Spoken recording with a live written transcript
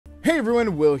Hey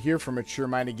everyone, Will here from Mature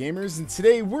Minded Gamers, and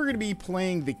today we're going to be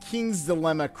playing The King's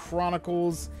Dilemma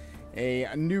Chronicles, a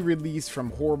new release from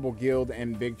Horrible Guild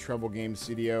and Big Trouble Game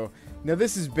Studio. Now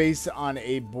this is based on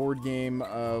a board game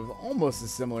of almost a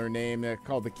similar name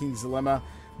called The King's Dilemma.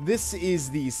 This is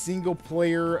the single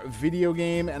player video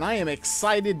game, and I am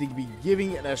excited to be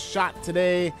giving it a shot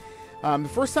today. The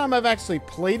first time I've actually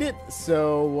played it,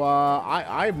 so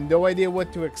I have no idea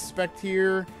what to expect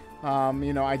here.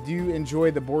 You know, I do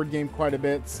enjoy the board game quite a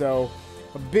bit, so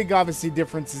a big obviously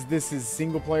difference is this is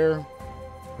single player,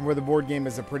 where the board game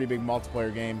is a pretty big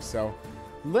multiplayer game. So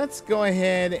let's go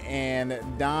ahead and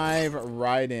dive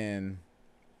right in.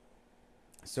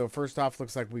 So first off,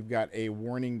 looks like we've got a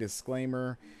warning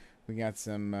disclaimer. We got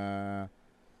some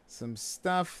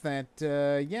stuff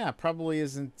that, yeah, probably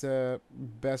isn't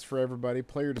best for everybody.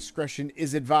 Player discretion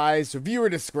is advised, so viewer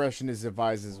discretion is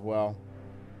advised as well.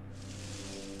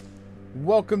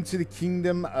 Welcome to the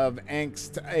Kingdom of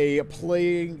Ankist, a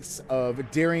place of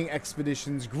daring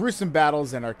expeditions, gruesome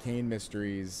battles, and arcane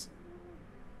mysteries.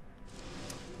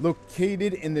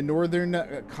 Located in the northern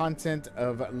continent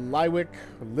of Liwick,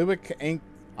 I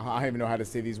don't even know how to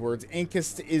say these words.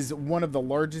 Ankist is one of the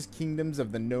largest kingdoms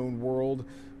of the known world,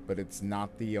 but it's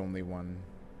not the only one.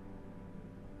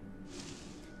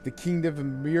 The Kingdom of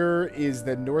Muir is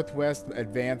the northwest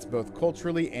advance both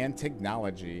culturally and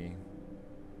technology.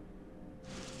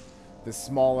 The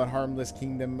small and harmless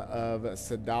kingdom of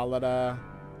Sedlata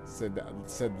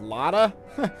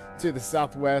to the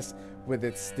southwest with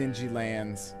its stingy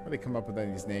lands. Where do they come up with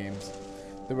these names?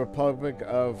 The Republic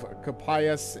of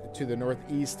Copias to the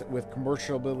northeast with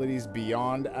commercial abilities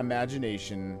beyond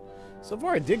imagination. So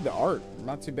far I dig the art,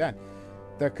 not too bad.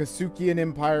 The Kasukian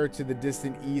Empire to the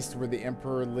distant east where the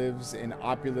emperor lives in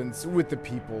opulence with the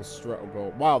people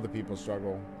struggle, while the people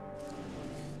struggle.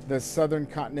 The southern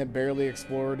continent, barely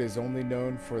explored, is only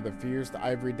known for the fierce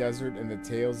ivory desert and the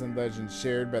tales and legends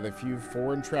shared by the few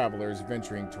foreign travelers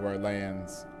venturing to our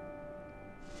lands.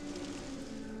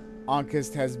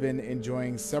 Ankist has been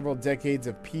enjoying several decades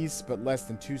of peace, but less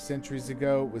than 2 centuries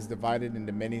ago it was divided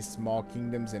into many small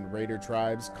kingdoms and raider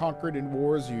tribes, conquered in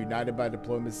wars or united by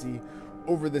diplomacy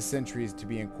over the centuries to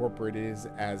be incorporated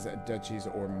as duchies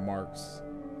or marks.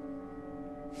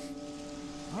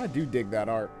 I do dig that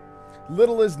art.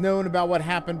 Little is known about what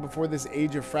happened before this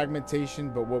age of fragmentation,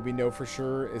 but what we know for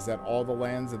sure is that all the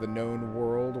lands of the known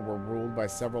world were ruled by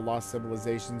several lost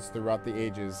civilizations throughout the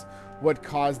ages. What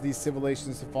caused these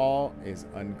civilizations to fall is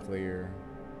unclear.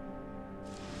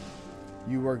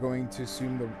 You are going to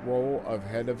assume the role of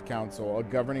head of council, a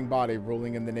governing body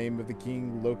ruling in the name of the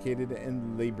king, located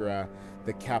in Libra,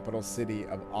 the capital city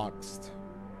of Ankist.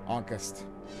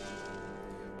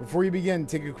 Before you begin,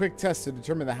 take a quick test to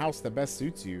determine the house that best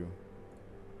suits you.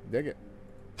 Dig it.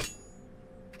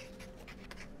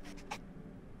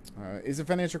 Is a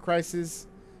financial crisis?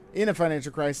 In a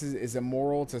financial crisis, is it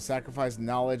moral to sacrifice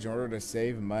knowledge in order to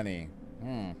save money?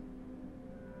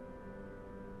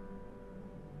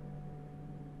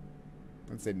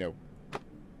 Let's say no.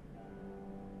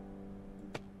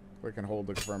 Click and hold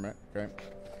to confirm it. Okay.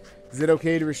 Is it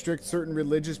okay to restrict certain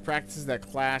religious practices that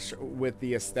clash with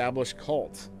the established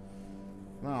cult?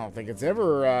 I don't think it's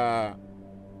ever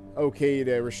okay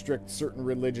to restrict certain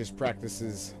religious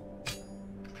practices.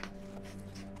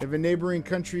 If a neighboring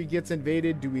country gets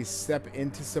invaded, do we step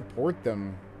in to support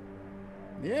them?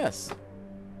 Yes.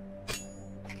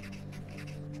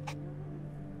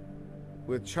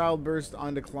 With childbirth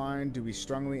on decline, do we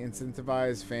strongly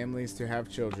incentivize families to have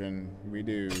children? We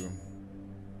do.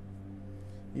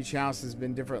 Each house has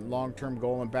been different long-term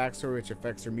goal and backstory, which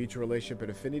affects their mutual relationship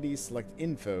and affinity. Select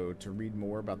info to read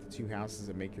more about the 2 houses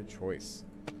and make your choice.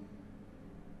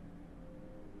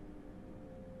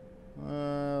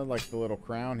 Like the little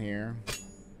crown here.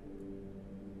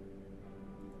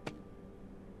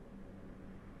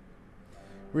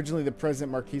 Originally, the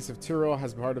present Marquis of Tyrol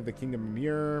has been part of the Kingdom of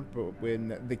Muir, but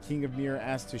when the King of Muir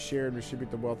asked to share and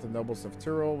distribute the wealth of nobles of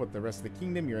Tyrol with the rest of the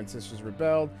kingdom, your ancestors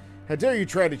rebelled. How dare you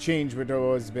try to change what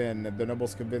has been? The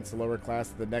nobles convinced the lower class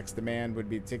that the next demand would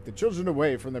be to take the children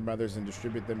away from their mothers and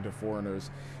distribute them to foreigners.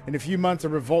 In a few months, a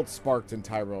revolt sparked in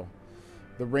Tyrol.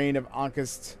 The reign of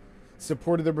Ankist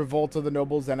supported the revolt of the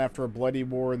nobles, and after a bloody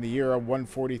war in the year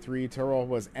 143, Tyrol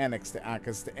was annexed to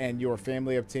Ankist, and your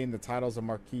family obtained the titles of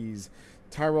Marquis.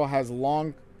 Tyrol has a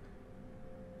long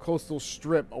coastal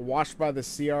strip washed by the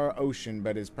Sea Ocean,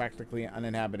 but is practically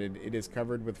uninhabited. It is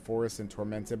covered with forests and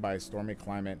tormented by a stormy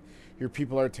climate. Your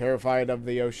people are terrified of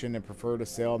the ocean and prefer to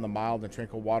sail in the mild and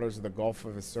tranquil waters of the Gulf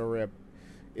of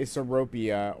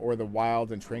Isopia or the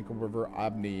wild and tranquil river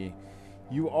Abni.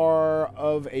 You are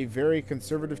of a very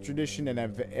conservative tradition and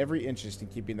have every interest in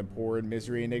keeping the poor in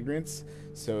misery and ignorance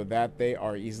so that they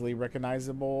are easily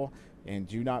recognizable and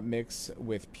do not mix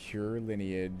with pure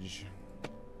lineage.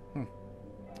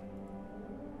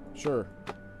 Sure.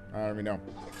 I don't even know.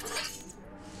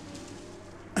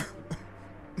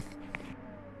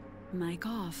 Mic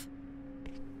off.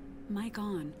 Mic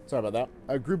on. Sorry about that.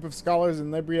 A group of scholars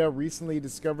in Libya recently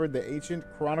discovered the ancient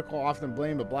chronicle often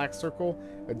blamed a black circle,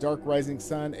 a dark rising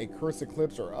sun, a cursed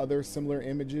eclipse, or other similar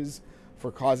images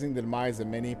for causing the demise of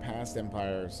many past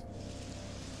empires.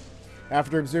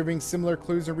 After observing similar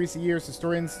clues in recent years,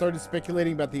 historians started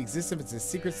speculating about the existence of a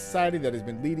secret society that has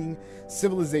been leading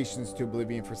civilizations to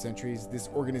oblivion for centuries. This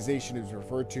organization is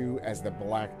referred to as the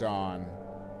Black Dawn.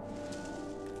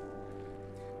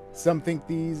 Some think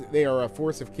they are a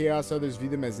force of chaos, others view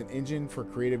them as an engine for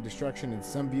creative destruction, and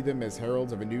some view them as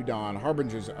heralds of a new dawn,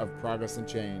 harbingers of progress and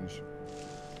change.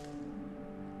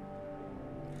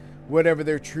 Whatever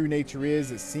their true nature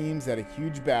is, it seems that a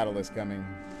huge battle is coming.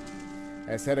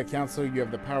 As head of council, you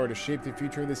have the power to shape the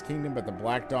future of this kingdom, but the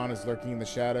Black Dawn is lurking in the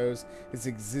shadows. Its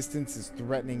existence is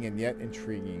threatening and yet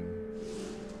intriguing.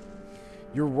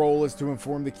 Your role is to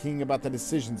inform the king about the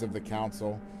decisions of the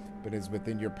council, but it is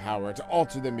within your power to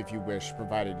alter them if you wish,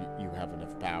 provided you have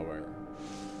enough power.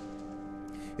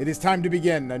 It is time to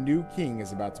begin. A new king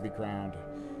is about to be crowned.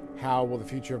 How will the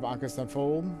future of Ankist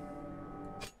unfold?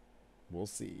 We'll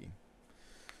see.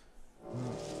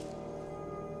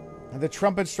 The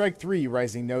trumpet strike 3,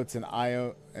 rising notes and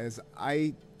as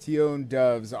Ition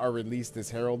doves are released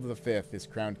as Harold V is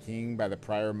crowned king by the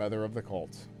prior mother of the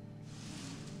cult.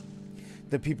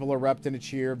 The people erupt in a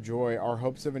cheer of joy. Our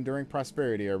hopes of enduring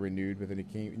prosperity are renewed with a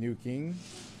new king.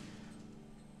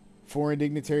 Foreign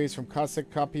dignitaries from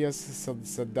Cossack, Copias,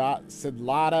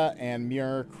 Sedlata, and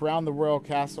Muir crowd the royal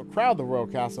castle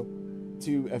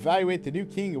to evaluate the new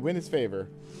king and win his favor.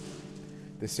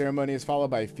 The ceremony is followed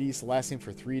by a feast lasting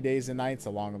for 3 days and nights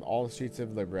along with all the streets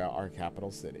of Libya, our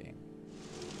capital city.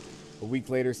 A week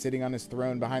later, sitting on his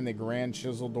throne behind the grand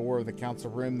chiseled door of the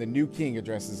council room, the new king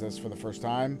addresses us for the first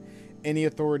time. Any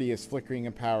authority is flickering,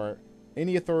 and power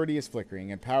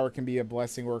can be a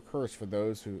blessing or a curse for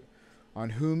those on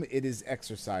whom it is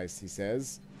exercised, he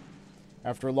says.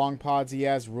 After a long pause, he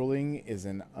adds, ruling is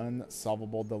an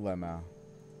unsolvable dilemma.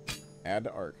 Add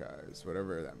to archives,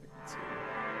 whatever that means.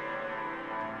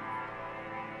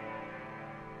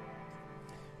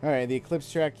 Alright, the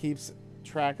Eclipse track keeps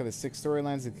track of the 6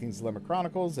 storylines of King's Dilemma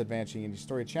Chronicles, advancing into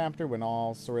story chapter. When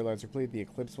all storylines are complete, the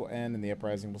Eclipse will end and the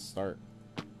uprising will start.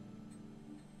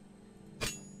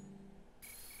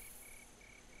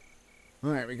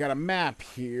 Alright, we got a map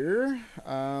here.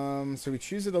 So we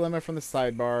choose a dilemma from the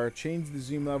sidebar, change the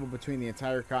zoom level between the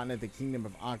entire continent, the Kingdom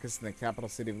of Ankist, and the capital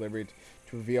city of Liberty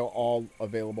to reveal all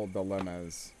available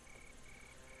dilemmas.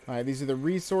 Alright, these are the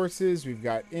resources. We've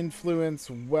got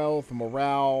influence, wealth,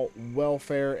 morale,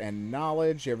 welfare, and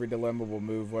knowledge. Every dilemma will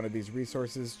move one of these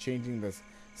resources, changing the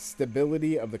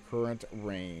stability of the current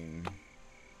reign.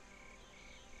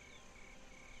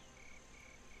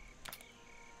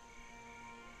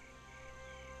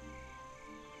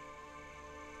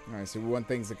 Alright, so we want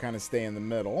things to kind of stay in the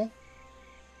middle.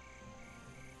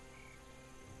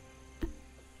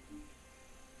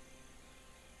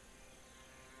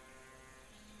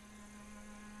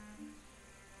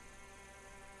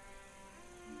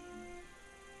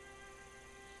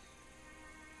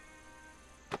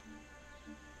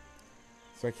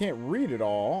 So I can't read it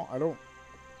all. I don't...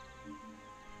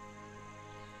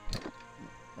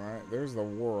 Alright, there's the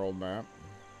world map.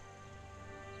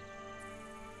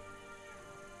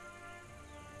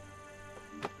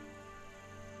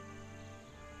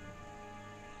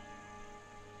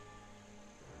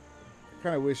 I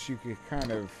kind of wish you could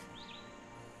kind of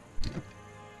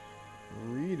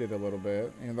read it a little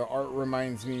bit. And the art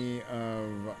reminds me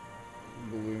of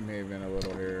Gloomhaven a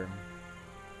little here.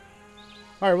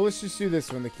 Alright, well, let's just do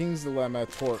this one. The King's Dilemma,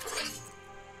 Torque.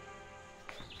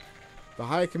 The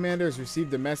High Commander has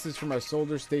received a message from our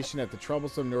soldiers stationed at the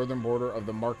troublesome northern border of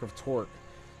the Mark of Torque.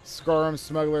 Scarum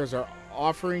smugglers are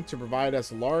offering to provide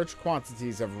us large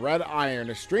quantities of red iron,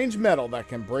 a strange metal that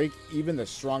can break even the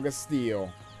strongest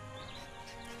steel.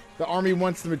 The army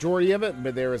wants the majority of it,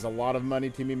 but there is a lot of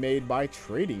money to be made by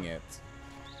trading it.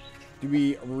 Do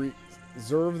we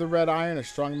reserve the red iron, a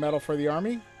strong metal, for the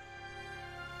army?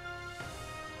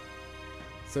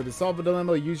 So to solve the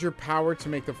dilemma, use your power to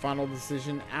make the final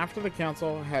decision after the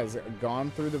council has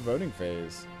gone through the voting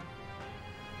phase.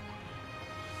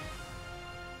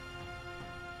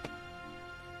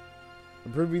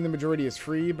 Approving the majority is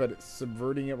free, but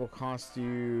subverting it will cost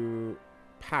you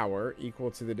power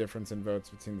equal to the difference in votes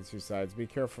between the two sides. Be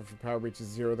careful, if power reaches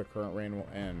 0, the current reign will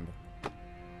end.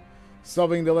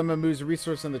 Solving dilemma moves a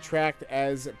resource on the track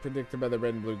as predicted by the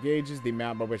red and blue gauges. The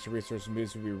amount by which the resource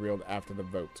moves will be revealed after the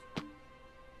vote.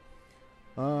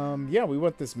 Yeah, we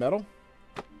want this medal.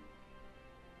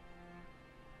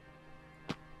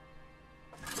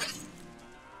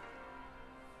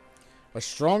 A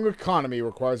strong economy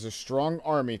requires a strong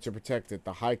army to protect it.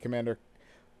 The High Commander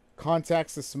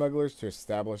contacts the smugglers to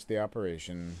establish the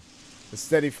operation. The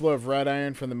steady flow of red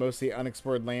iron from the mostly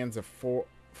unexplored lands of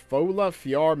Fola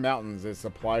Fjord Mountains is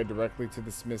supplied directly to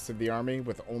the smiths of the army,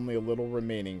 with only a little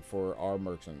remaining for our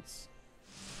merchants.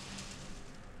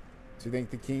 To thank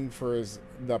the king for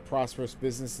the prosperous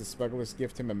business, the smugglers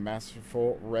gift him a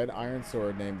masterful red iron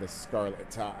sword named the Scarlet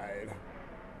Tide.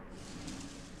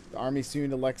 The army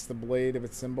soon elects the blade of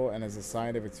its symbol and as a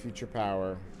sign of its future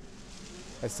power.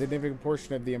 A significant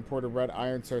portion of the imported red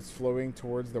iron starts flowing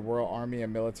towards the royal army,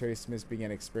 and military smiths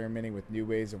begin experimenting with new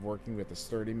ways of working with the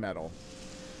sturdy metal.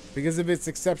 Because of its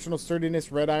exceptional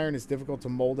sturdiness, red iron is difficult to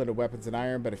mold into weapons and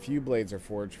iron, but a few blades are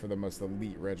forged for the most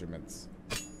elite regiments.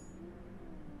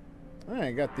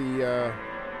 Alright, got the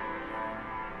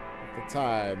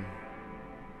tide.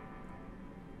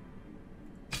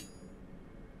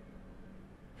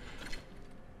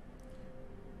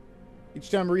 Each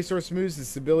time a resource moves, the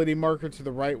stability marker to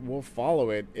the right will follow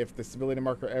it. If the stability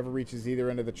marker ever reaches either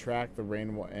end of the track, the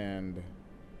reign will end.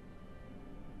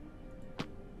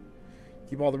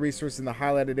 Keep all the resources in the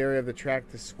highlighted area of the track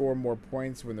to score more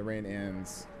points when the reign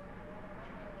ends.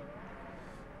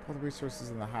 All the resources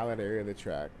in the highlighted area of the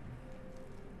track.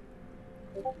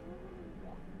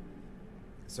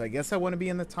 So I guess I want to be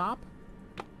in the top?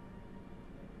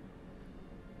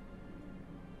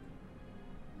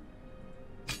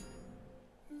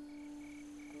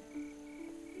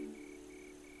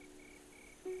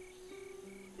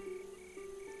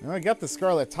 Well, I got the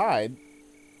Scarlet Tide.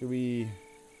 Do we...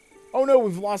 Oh no,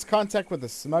 we've lost contact with the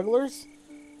smugglers?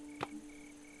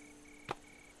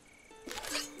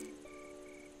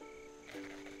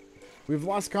 We've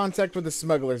lost contact with the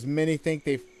smugglers. Many think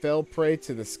they fell prey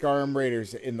to the Skyrim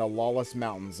raiders in the Lawless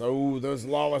Mountains. Oh, those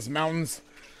Lawless Mountains.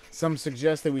 Some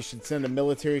suggest that we should send a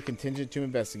military contingent to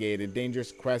investigate. A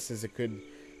dangerous quest, as it could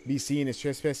be seen as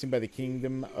trespassing by the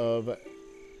Kingdom of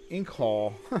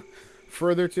Ankist,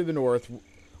 further to the north,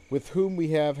 with whom we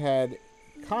have had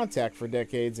contact for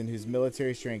decades and whose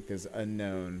military strength is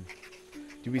unknown.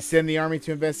 Do we send the army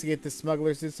to investigate the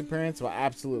smugglers' disappearance? Well,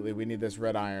 absolutely. We need this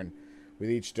red iron. With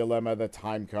each dilemma, the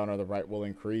time count on the right will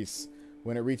increase.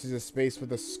 When it reaches a space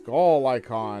with a skull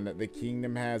icon, the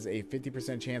kingdom has a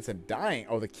 50% chance of dying.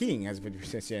 Oh, the king has a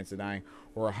 50% chance of dying,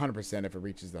 or 100% if it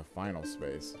reaches the final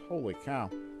space. Holy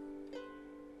cow.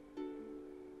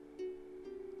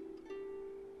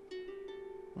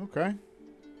 Okay.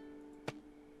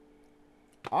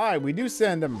 Aye, we do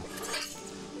send them.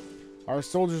 Our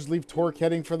soldiers leave Torque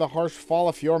heading for the harsh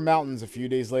Fallafjord Mountains. A few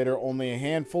days later, only a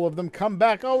handful of them come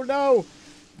back. Oh no!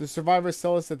 The survivors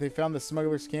tell us that they found the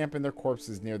smugglers' camp and their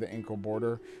corpses near the Inkle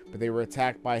border, but they were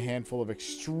attacked by a handful of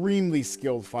extremely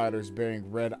skilled fighters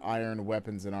bearing red iron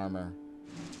weapons and armor.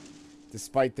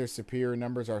 Despite their superior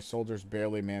numbers, our soldiers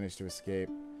barely managed to escape.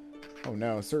 Oh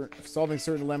no, solving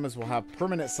certain dilemmas will have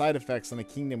permanent side effects on the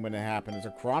kingdom when it happens.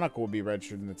 A chronicle will be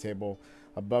registered in the table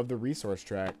above the resource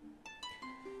track.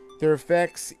 Their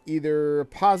effects, either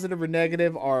positive or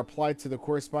negative, are applied to the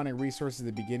corresponding resource at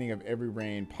the beginning of every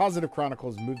reign. Positive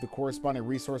chronicles move the corresponding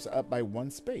resource up by 1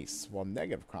 space, while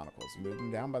negative chronicles move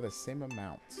them down by the same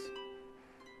amount.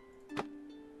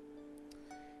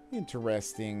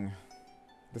 Interesting.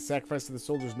 The sacrifice of the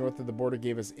soldiers north of the border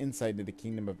gave us insight into the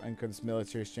Kingdom of Ankist's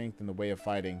military strength and the way of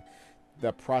fighting.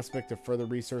 The prospect of further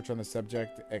research on the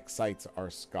subject excites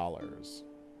our scholars.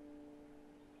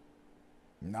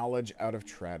 Knowledge out of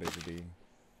tragedy.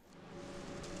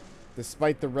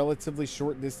 Despite the relatively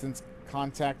short distance,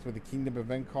 contact with the Kingdom of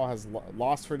Ankist has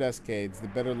lost for decades. The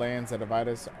bitter lands that divide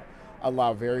us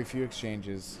allow very few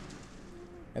exchanges,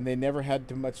 and they never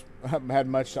had much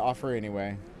to offer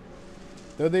anyway.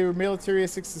 Though they were a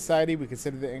militaristic society, we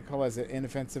consider the Ankist as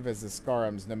inoffensive as the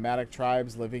Skyrims, nomadic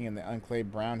tribes living in the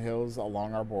unclaimed brown hills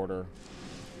along our border.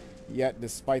 Yet,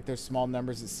 despite their small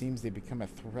numbers, it seems they become a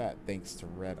threat thanks to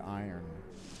red iron.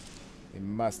 They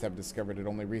must have discovered it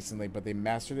only recently, but they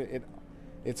mastered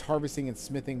its harvesting and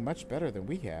smithing much better than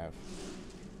we have.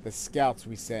 The scouts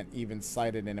we sent even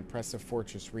sighted an impressive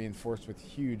fortress reinforced with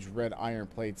huge red iron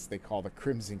plates they call the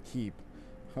Crimson Keep.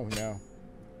 Oh no.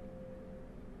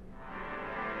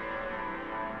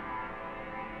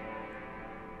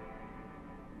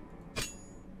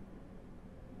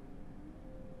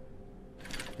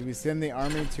 Do we send the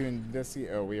army to investigate?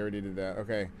 Oh, we already did that.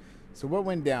 Okay. So what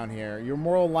went down here? Your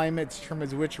moral alignment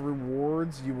determines which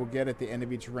rewards you will get at the end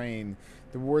of each reign.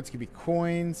 The rewards can be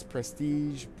coins,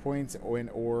 prestige, points,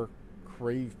 or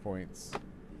crave points.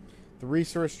 The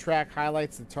resource track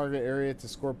highlights the target area to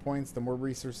score points. The more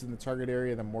resources in the target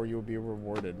area, the more you will be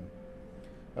rewarded.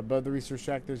 Above the resource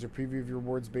track, there's a preview of your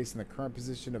rewards based on the current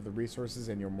position of the resources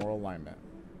and your moral alignment.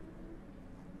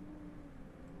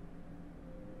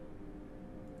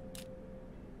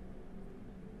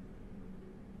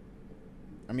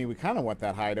 I mean, we kind of want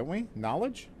that high, don't we?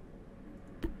 Knowledge?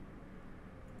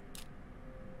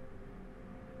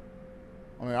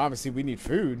 I mean, obviously we need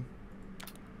food.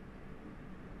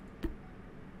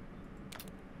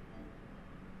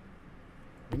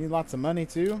 We need lots of money,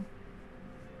 too.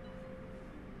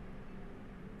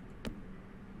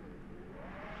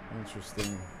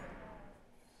 Interesting.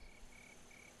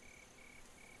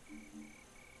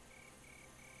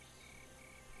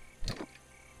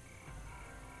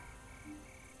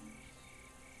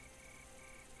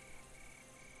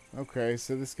 Okay,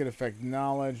 so this could affect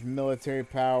knowledge, military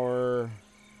power,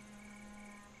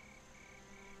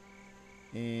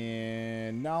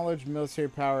 and knowledge, military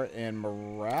power, and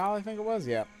morale, I think it was.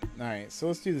 Yep. All right, so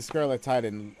let's do the Scarlet Tide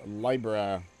in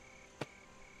Libra.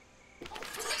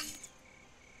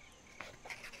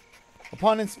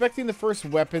 Upon inspecting the first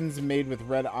weapons made with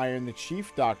red iron, the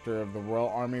chief doctor of the Royal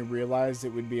Army realized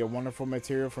it would be a wonderful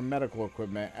material for medical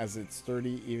equipment, as it's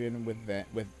sturdy even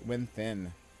when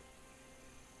thin.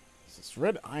 This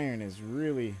red iron is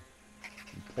really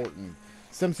important.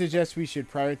 Some suggest we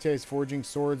should prioritize forging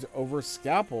swords over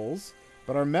scalpels,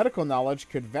 but our medical knowledge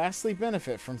could vastly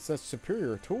benefit from such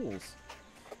superior tools.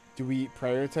 Do we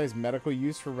prioritize medical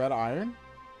use for red iron?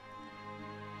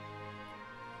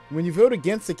 When you vote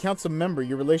against a council member,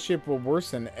 your relationship will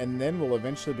worsen and then will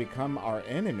eventually become our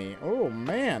enemy. Oh,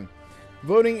 man.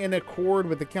 Voting in accord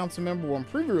with the council member will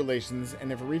improve your relations,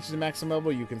 and if it reaches a maximum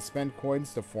level, you can spend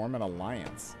coins to form an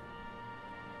alliance.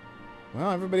 Well,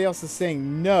 everybody else is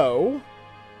saying no.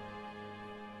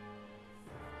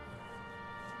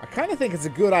 I kind of think it's a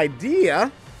good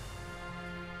idea.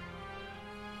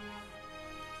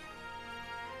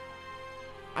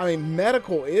 I mean,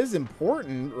 medical is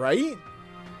important, right?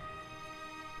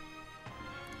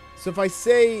 So if I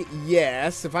say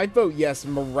yes, if I vote yes,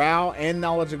 morale and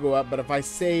knowledge will go up. But if I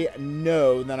say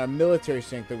no, then our military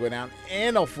strength will go down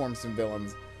and I'll form some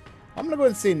villains. I'm going to go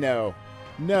ahead and say no.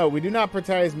 No, we do not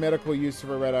prioritize medical use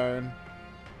for red iron.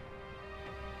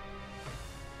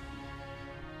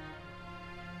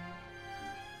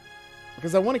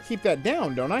 Because I want to keep that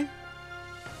down, don't I?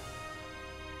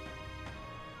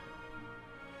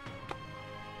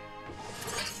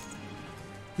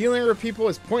 Healing our people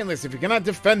is pointless if you cannot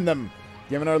defend them.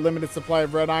 Given our limited supply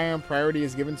of red iron, priority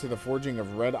is given to the forging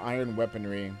of red iron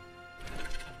weaponry.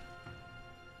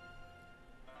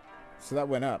 So that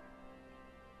went up.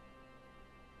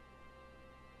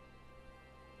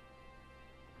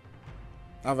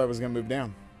 I thought it was going to move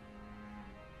down.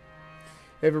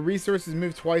 If a resource is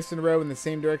moved twice in a row in the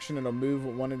same direction, it'll move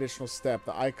one additional step.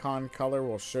 The icon color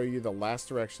will show you the last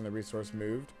direction the resource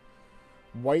moved.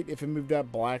 White if it moved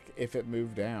up, black if it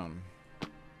moved down.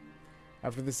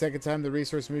 After the second time the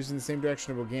resource moves in the same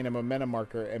direction, it will gain a momentum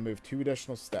marker and move 2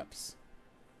 additional steps.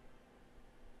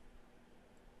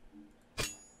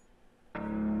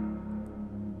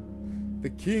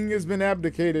 The king has been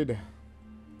abdicated.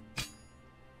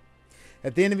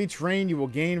 At the end of each reign, you will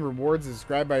gain rewards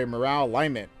described by your morale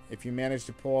alignment. If you manage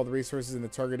to pull all the resources in the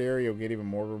target area, you'll get even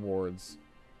more rewards.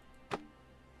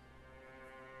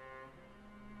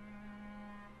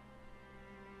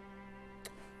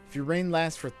 If your reign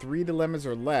lasts for 3 dilemmas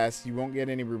or less, you won't get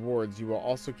any rewards. You will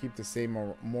also keep the same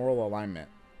moral alignment.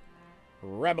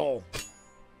 Rebel!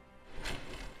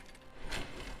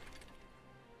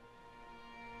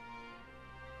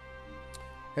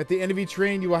 At the end of each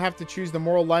reign, you will have to choose the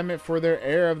moral alignment for their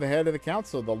heir of the head of the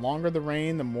council. The longer the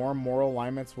reign, the more moral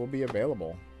alignments will be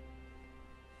available.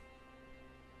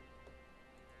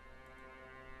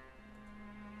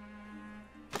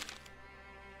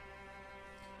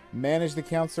 Manage the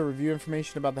council, review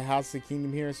information about the house of the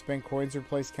kingdom here, spend coins to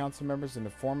replace council members, and to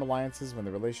form alliances when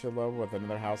the relationship level with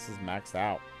another house is maxed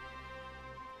out.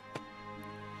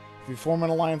 If you form an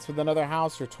alliance with another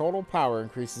house, your total power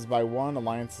increases by 1.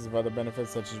 Alliances have other benefits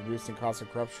such as reducing costs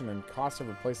of corruption and costs of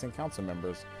replacing council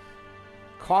members.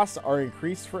 Costs are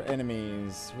increased for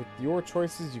enemies. With your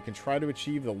choices, you can try to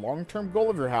achieve the long-term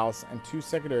goal of your house and 2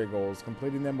 secondary goals.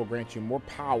 Completing them will grant you more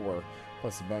power,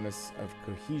 plus a bonus of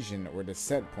cohesion or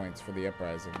descent points for the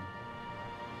uprising.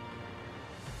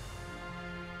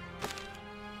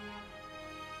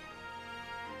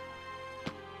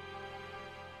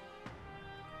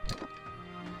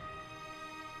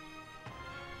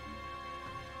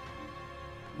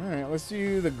 Alright, let's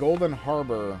do the Golden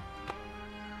Harbor.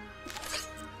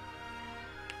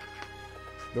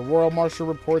 The Royal Marshal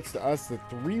reports to us that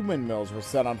 3 windmills were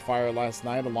set on fire last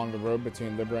night along the road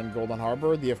between Libra and Golden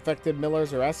Harbor. The affected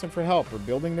millers are asking for help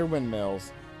rebuilding their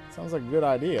windmills. Sounds like a good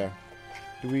idea.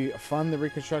 Do we fund the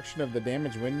reconstruction of the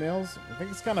damaged windmills? I think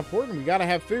it's kind of important. We gotta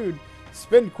have food.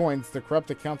 Spend coins to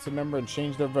corrupt a council member and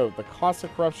change their vote. The cost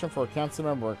of corruption for a council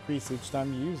member will increase each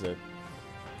time you use it.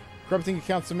 Corrupting a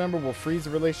council member will freeze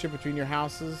the relationship between your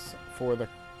houses. For the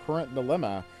current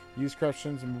dilemma, use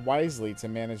corruption wisely to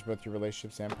manage both your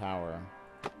relationships and power.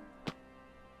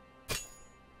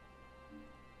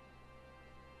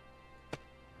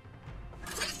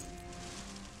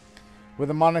 With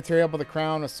the monetary help of the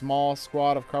crown, a small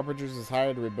squad of carpenters is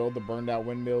hired to rebuild the burned-out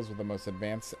windmills with the most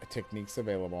advanced techniques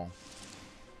available.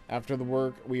 After the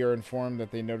work, we are informed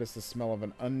that they noticed the smell of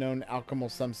an unknown alchemical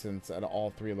substance at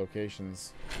all 3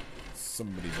 locations.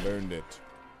 Somebody burned it.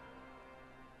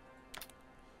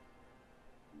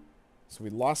 So we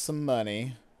lost some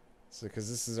money. So, because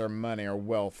this is our money, our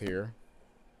wealth here.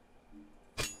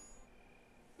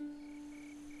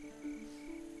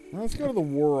 Well, let's go to the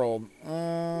world.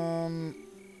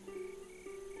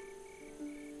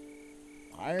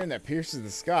 Iron that pierces the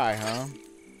sky, huh?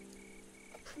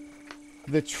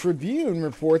 The Tribune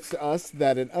reports to us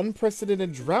that an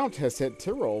unprecedented drought has hit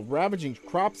Tyrol, ravaging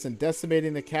crops and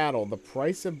decimating the cattle. The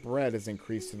price of bread has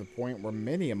increased to the point where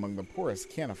many among the poorest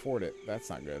can't afford it. That's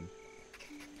not good.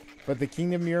 But the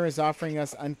Kingdom Muir is offering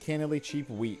us uncannily cheap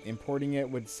wheat. Importing it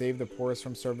would save the poorest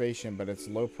from starvation, but its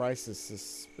low price is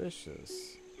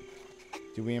suspicious.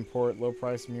 Do we import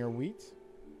low-price Muir wheat?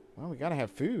 Well, we gotta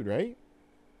have food, right?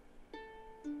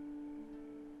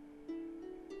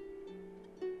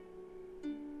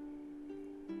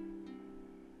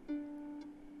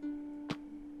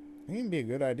 I think it'd be a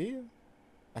good idea.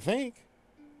 I think.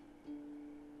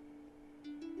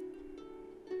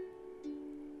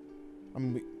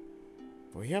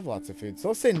 We have lots of food, so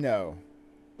let's say no.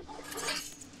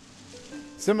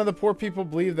 Some of the poor people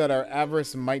believe that our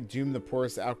avarice might doom the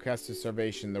poorest outcast to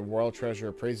starvation. The royal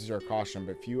treasurer praises our caution,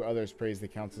 but few others praise the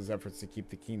council's efforts to keep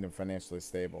the kingdom financially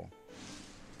stable.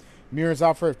 Muir's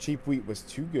offer of cheap wheat was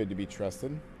too good to be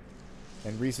trusted,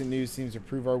 and recent news seems to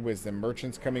prove our wisdom.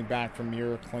 Merchants coming back from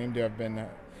Muir claim to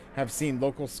have seen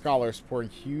local scholars pouring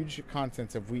huge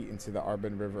contents of wheat into the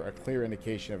Arbon River, a clear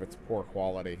indication of its poor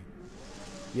quality.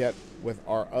 Yet, with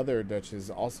our other duchies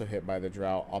also hit by the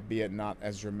drought, albeit not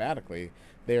as dramatically,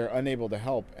 they are unable to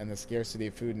help, and the scarcity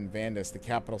of food in Vandus, the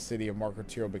capital city of Marco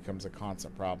Tiro, becomes a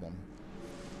constant problem.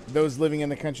 Those living in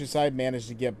the countryside manage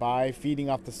to get by, feeding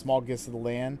off the small gifts of the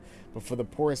land, but for the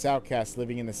poorest outcasts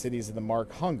living in the cities of the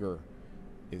Mark, hunger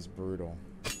is brutal.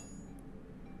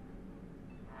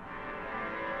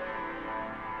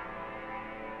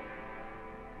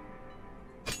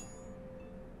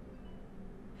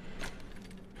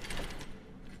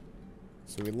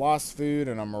 So we lost food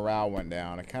and our morale went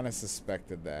down. I kind of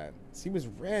suspected that. See, it was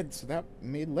red, so that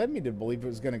led me to believe it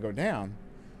was going to go down.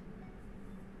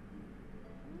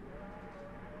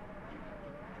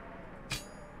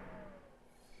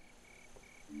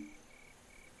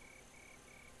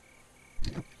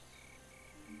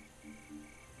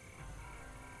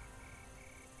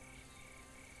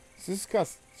 Does this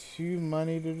cost 2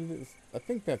 money to do this? I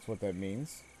think that's what that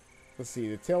means. Let's see.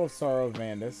 The Tale of Sorrow of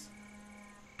Vandus.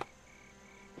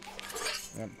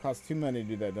 It costs 2 money to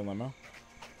do that dilemma.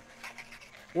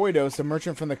 Oidos, a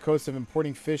merchant from the coast of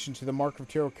importing fish into the Mark of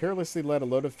Tiro, carelessly let a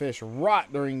load of fish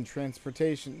rot during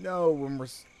transportation. No, when we're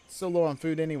so low on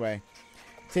food anyway.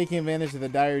 Taking advantage of the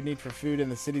dire need for food in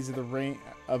the cities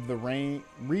of the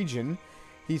region,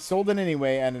 he sold it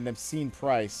anyway at an obscene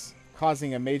price,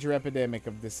 causing a major epidemic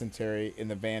of dysentery in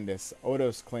the Vandus.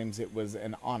 Odos claims it was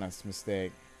an honest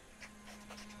mistake.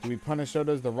 Do we punish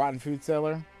Odos, the rotten food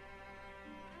seller?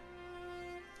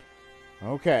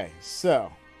 Okay,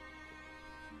 so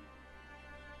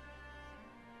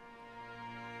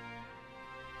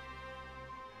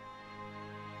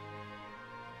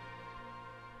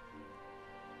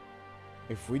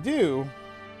if we do,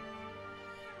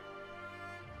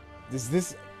 does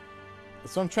this,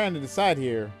 so I'm trying to decide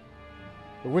here,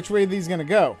 which way are these going to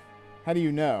go? How do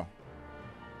you know?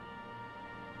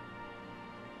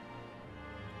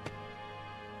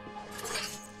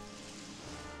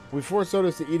 We forced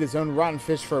Otis to eat his own rotten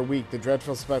fish for a week. The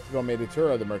dreadful spectacle may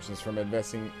deter other merchants from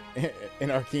investing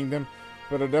in our kingdom,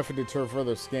 but it'll definitely deter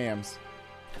further scams.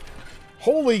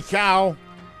 Holy cow!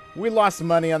 We lost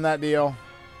money on that deal.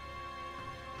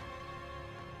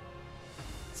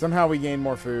 Somehow we gained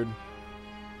more food.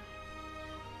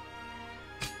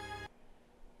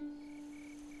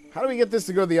 How do we get this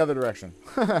to go the other direction?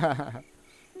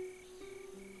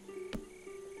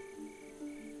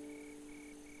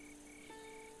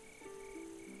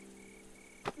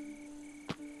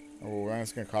 Oh,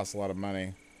 that's going to cost a lot of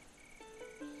money.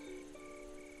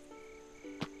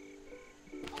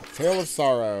 Tale of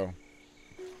Sorrow.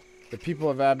 The people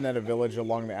of Abnett, a village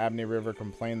along the Abney River,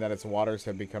 complain that its waters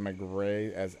have become as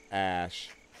gray as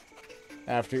ash.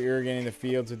 After irrigating the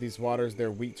fields with these waters,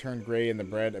 their wheat turned gray, and the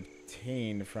bread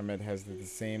obtained from it has the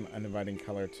same uninviting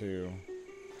color too.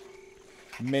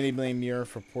 Many blame Muir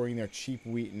for pouring their cheap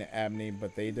wheat into Abney,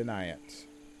 but they deny it.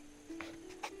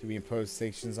 Do we impose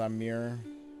sanctions on Muir?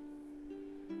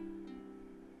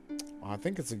 Well, I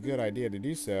think it's a good idea to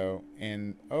do so.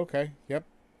 And, okay, yep,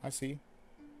 I see.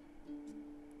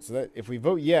 So that if we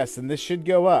vote yes, then this should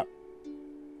go up.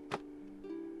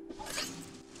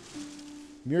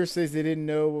 Muir says they didn't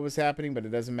know what was happening, but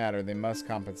it doesn't matter. They must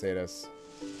compensate us.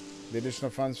 The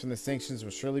additional funds from the sanctions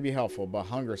will surely be helpful, but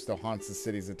hunger still haunts the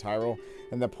cities of Tyrol,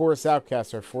 and the poorest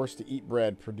outcasts are forced to eat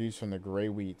bread produced from the gray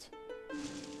wheat.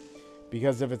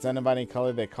 Because of its uninviting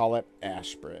color, they call it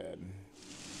ash bread.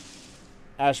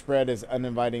 Ash bread is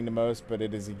uninviting to most, but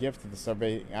it is a gift to the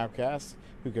starving outcasts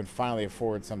who can finally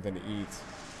afford something to eat.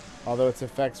 Although its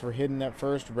effects were hidden at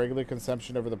first, regular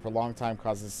consumption over the prolonged time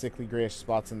causes sickly grayish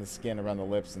spots in the skin around the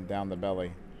lips and down the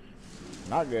belly.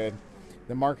 Not good.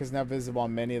 The mark is now visible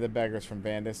on many of the beggars from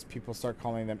Vandis. People start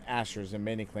calling them ashers, and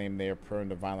many claim they are prone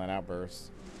to violent outbursts.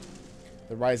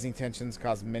 The rising tensions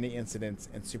cause many incidents,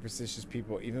 and superstitious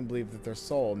people even believe that their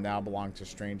soul now belongs to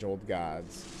strange old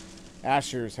gods.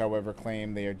 Ashers, however,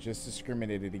 claim they are just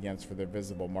discriminated against for their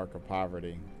visible mark of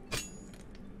poverty.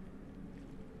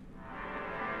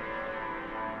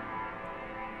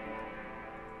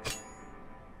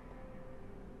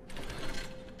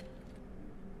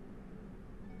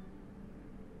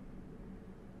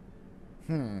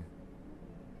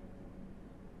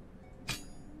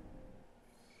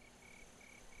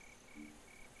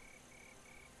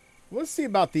 Let's see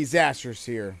about these ashers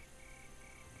here.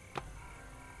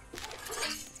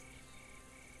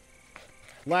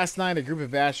 Last night, a group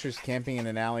of ashers camping in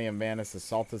an alley in Vandis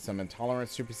assaulted some intolerant,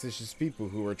 superstitious people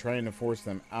who were trying to force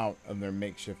them out of their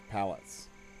makeshift palace.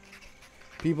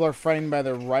 People are frightened by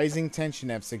the rising tension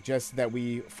and have suggested that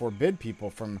we forbid people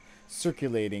from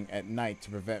circulating at night to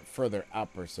prevent further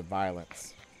outbursts of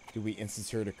violence. Do we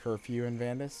institute a curfew in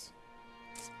Vandis?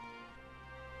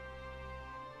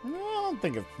 No, I don't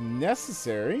think it's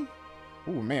necessary.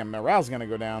 Ooh, man, morale's gonna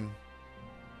go down.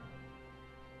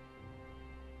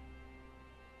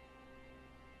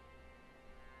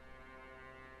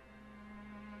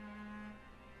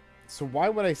 So why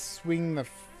would I swing the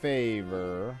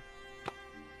favor?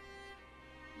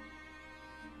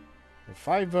 If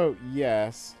I vote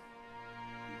yes...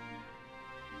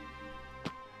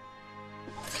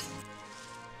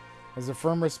 As a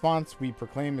firm response, we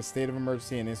proclaim a state of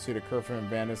emergency and institute a curfew in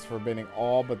Vandis, forbidding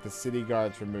all but the city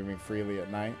guards from moving freely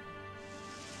at night.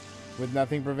 With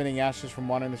nothing preventing ashers from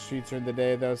wandering the streets during the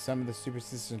day, though, some of the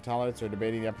superstitious intolerants are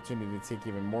debating the opportunity to take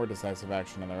even more decisive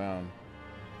action on their own.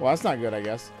 Well, that's not good, I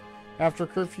guess. After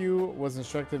curfew was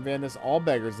instructed in Vandis, all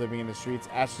beggars living in the streets,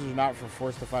 ashers are not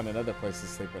forced to find another place to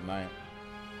sleep at night.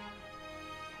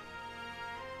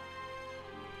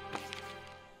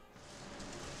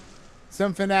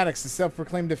 Some fanatics, the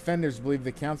self-proclaimed defenders, believe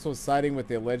the council is siding with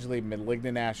the allegedly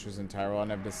malignant ashers in Tyrol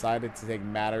and have decided to take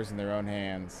matters in their own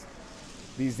hands.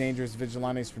 These dangerous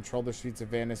vigilantes patrol the streets of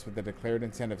Vandis with the declared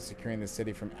intent of securing the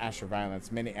city from asher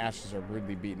violence. Many ashers are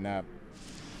brutally beaten up.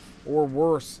 Or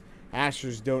worse,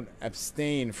 ashers don't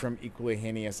abstain from equally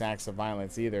heinous acts of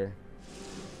violence either.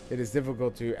 It is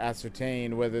difficult to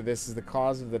ascertain whether this is the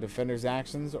cause of the defenders'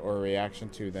 actions or a reaction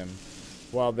to them.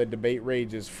 While the debate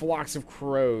rages, flocks of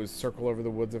crows circle over the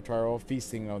woods of Tyrol,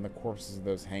 feasting on the corpses of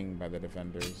those hanged by the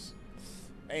defenders.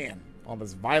 Man, all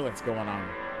this violence going on.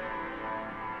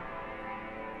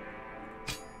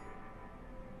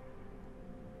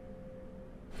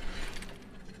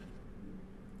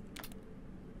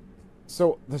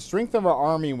 So, the strength of our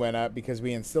army went up because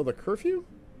we instilled a curfew?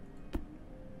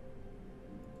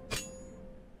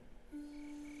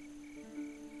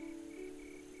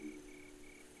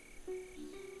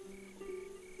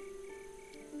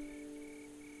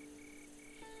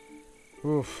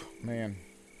 Oof, man.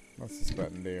 What's this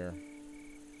button there?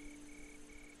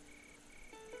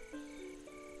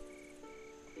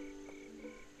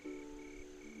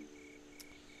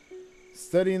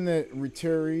 Studying the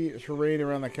terrain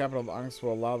around the capital of Ankist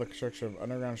will allow the construction of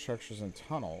underground structures and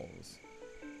tunnels.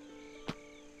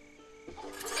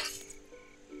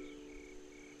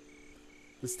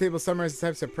 This table summarizes the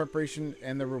types of preparation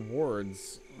and the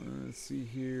rewards. Let's see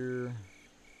here.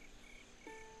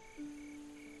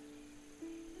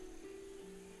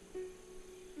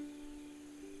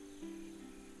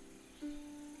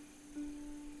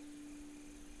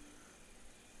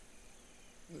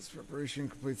 This preparation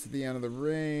completes at the end of the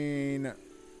reign.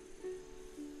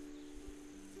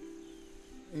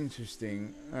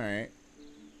 Interesting. Alright.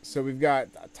 So we've got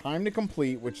time to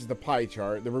complete, which is the pie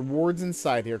chart. The rewards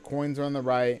inside here. Coins are on the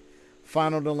right.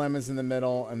 Final dilemmas in the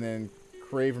middle. And then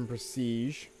crave and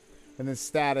prestige. And then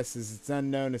status is it's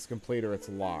unknown, it's complete, or it's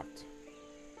locked.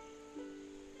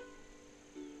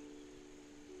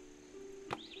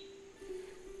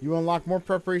 You unlock more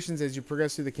preparations as you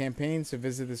progress through the campaign, so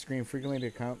visit the screen frequently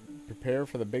to prepare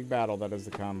for the big battle that is to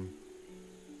come.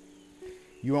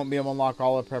 You won't be able to unlock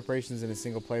all the preparations in a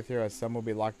single playthrough, as some will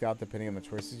be locked out depending on the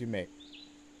choices you make.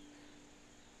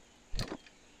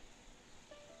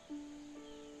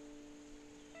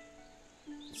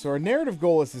 So our narrative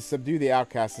goal is to subdue the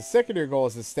outcasts. The secondary goal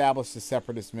is to establish the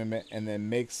separatist movement and then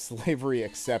make slavery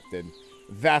accepted.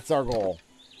 That's our goal.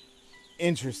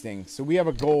 Interesting. So we have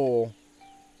a goal.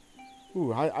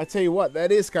 Ooh, I tell you what,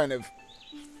 that is kind of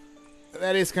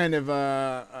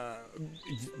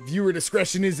viewer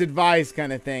discretion is advised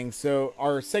kind of thing. So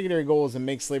our secondary goal is to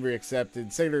make slavery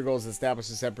accepted. Secondary goal is to establish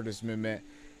the separatist movement,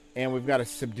 and we've got to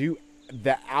subdue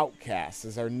the outcasts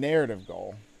as our narrative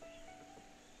goal.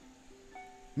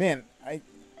 Man,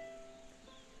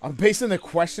 I'm based on the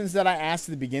questions that I asked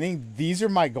at the beginning. These are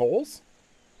my goals.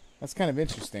 That's kind of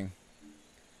interesting.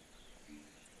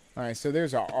 All right, so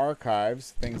there's our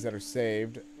archives, things that are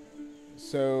saved.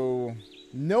 So,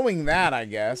 knowing that, I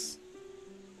guess,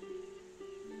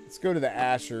 let's go to the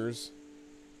Ashers.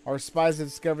 Our spies have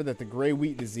discovered that the gray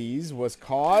wheat disease was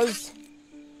caused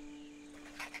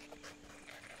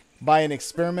by an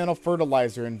experimental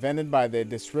fertilizer invented by the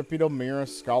disreputable mirror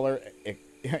scholar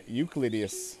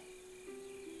Euclides.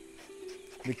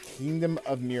 The Kingdom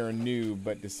of Mirror knew,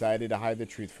 but decided to hide the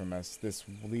truth from us. This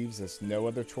leaves us no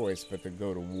other choice but to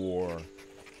go to war.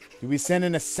 Do we send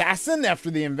an assassin after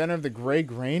the inventor of the gray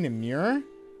grain and mirror?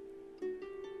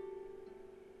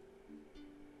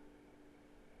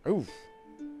 Oof.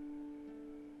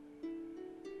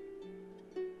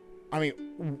 I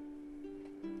mean,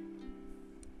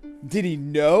 did he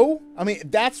know? I mean,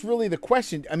 that's really the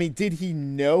question. I mean, did he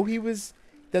know he was...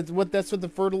 That's what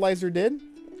the fertilizer did?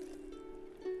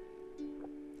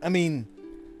 I mean,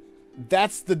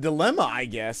 that's the dilemma, I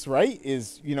guess, right?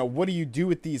 Is, you know, what do you do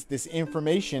with this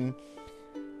information?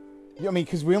 I mean,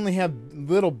 because we only have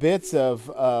little bits of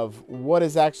what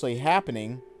is actually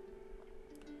happening.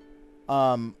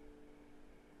 So,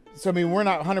 I mean, we're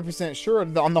not 100% sure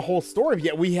on the whole story,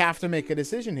 yet we have to make a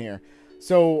decision here.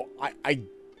 So, I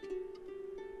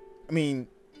mean...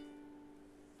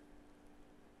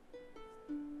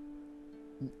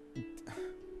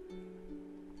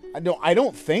 I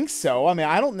don't think so. I mean,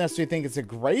 I don't necessarily think it's a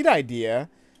great idea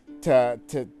to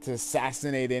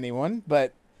assassinate anyone,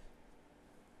 but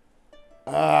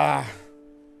I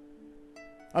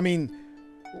mean,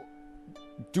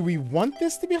 do we want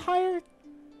this to be higher?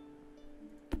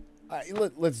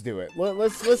 Let's do it.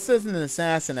 Let's send an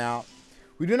assassin out.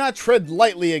 We do not tread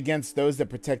lightly against those that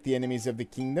protect the enemies of the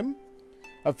kingdom.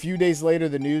 A few days later,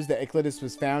 the news that Euclides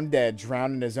was found dead,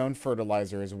 drowned in his own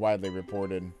fertilizer, is widely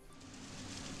reported.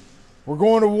 We're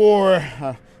going to war.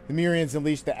 The Mirians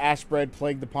unleashed the Ashbred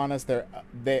plagued upon us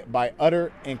by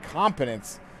utter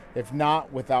incompetence, if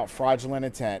not without fraudulent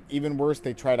intent. Even worse,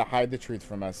 they try to hide the truth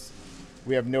from us.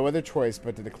 We have no other choice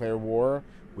but to declare war.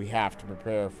 We have to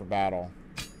prepare for battle.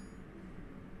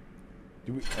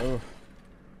 Do we... Oh.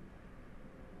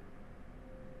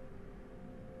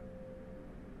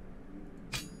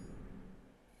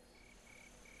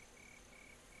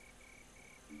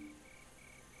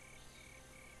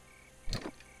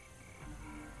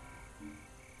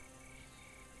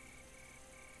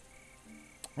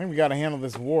 I think we got to handle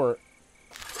this war.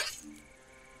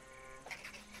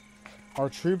 Our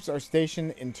troops are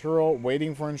stationed in Tyrol,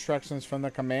 waiting for instructions from the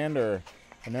commander.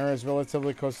 An area is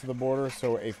relatively close to the border,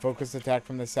 so a focused attack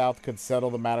from the south could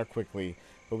settle the matter quickly.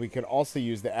 But we could also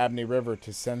use the Abney River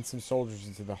to send some soldiers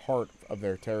into the heart of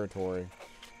their territory.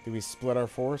 Do we split our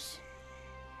force?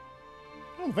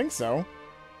 I don't think so.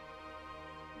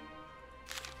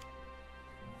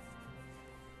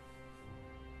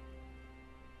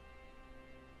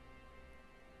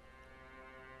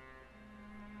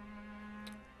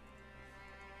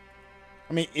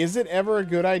 I mean, is it ever a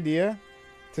good idea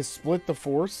to split the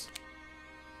force?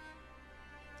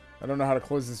 I don't know how to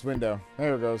close this window.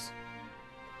 There it goes.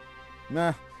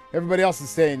 Nah, everybody else is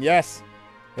saying yes.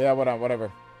 Yeah,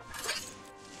 whatever.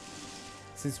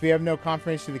 Since we have no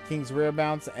confirmation of the king's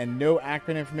whereabouts and no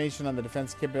accurate information on the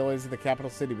defense capabilities of the capital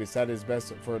city, we decided it is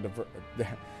best for a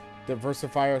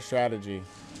diversify our strategy.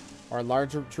 Our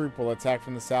larger troop will attack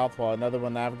from the south, while another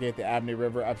will navigate the Abney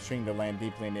River upstream to land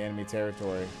deeply into enemy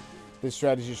territory. This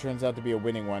strategy turns out to be a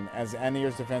winning one, as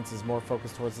Anier's defense is more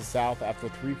focused towards the south. After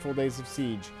 3 full days of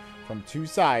siege from 2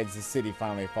 sides, the city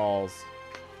finally falls.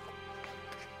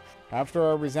 After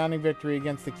our resounding victory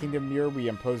against the Kingdom of Muir, we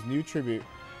imposed new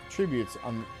tributes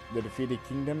on the defeated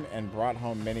kingdom and brought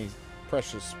home many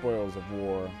precious spoils of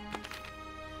war.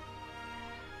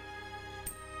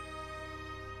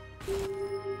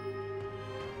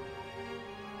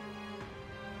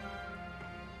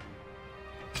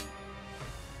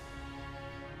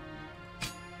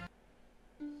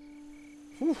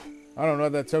 Whew. I don't know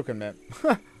what that token meant.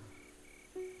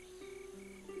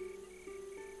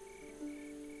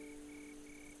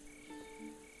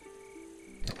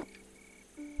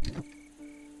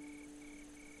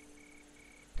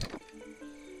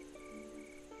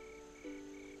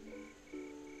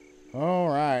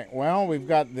 Alright, well, we've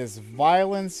got this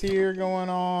violence here going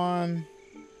on.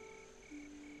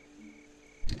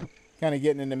 Kind of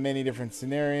getting into many different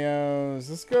scenarios.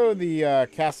 Let's go to the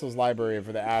castle's library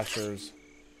for the Ashers.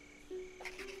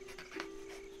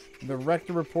 The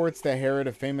rector reports that Herod,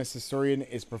 a famous historian,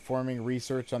 is performing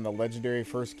research on the legendary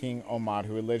first king Omad,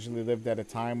 who allegedly lived at a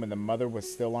time when the mother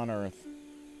was still on Earth.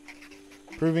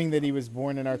 Proving that he was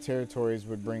born in our territories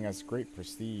would bring us great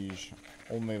prestige.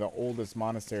 Only the oldest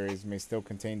monasteries may still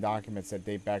contain documents that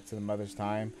date back to the mother's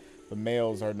time, but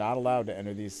males are not allowed to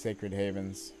enter these sacred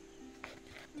havens.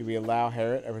 Do we allow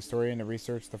Herod, a historian, to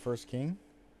research the first king?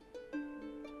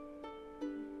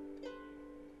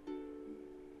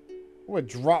 Would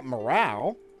drop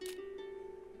morale.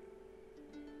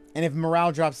 And if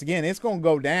morale drops again, it's going to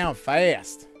go down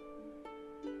fast.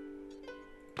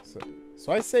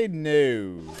 So I say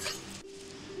no.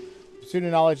 Pursuit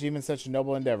of knowledge, even such a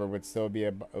noble endeavor, should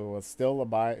still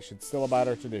abide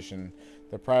our tradition.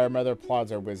 The prior mother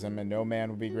applauds our wisdom, and no man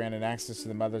will be granted access to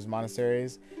the mother's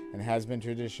monasteries, and has been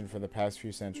tradition for the past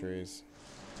few centuries.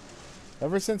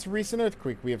 Ever since a recent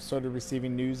earthquake, we have started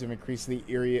receiving news of increasingly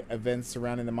eerie events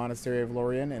surrounding the monastery of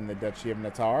Lorien in the Duchy of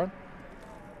Natar.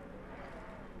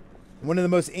 One of the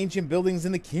most ancient buildings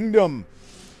in the kingdom.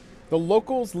 The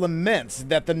locals lament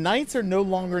that the nights are no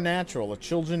longer natural. The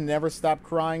children never stop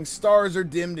crying. Stars are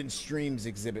dimmed and streams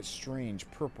exhibit strange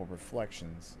purple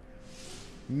reflections.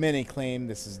 Many claim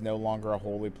this is no longer a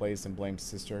holy place and blame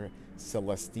Sister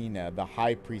Celestina, the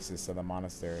high priestess of the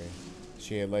monastery.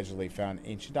 She allegedly found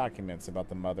ancient documents about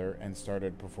the mother and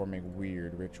started performing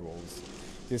weird rituals.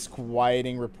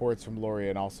 Disquieting reports from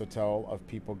Lorien also tell of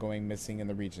people going missing in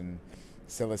the region.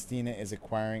 Celestina is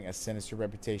acquiring a sinister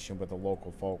reputation with the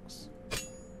local folks.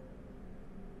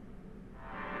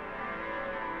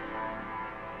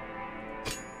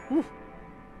 Whew.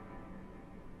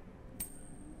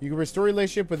 You can restore a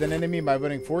relationship with an enemy by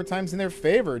voting 4 times in their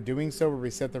favor. Doing so will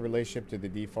reset the relationship to the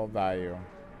default value.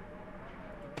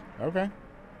 Okay.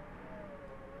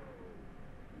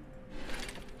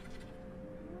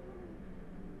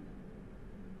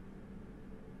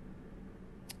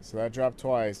 So that dropped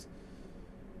twice.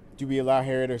 Do we allow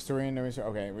Herod or historian to restore?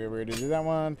 Okay, we already did that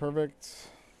one. Perfect.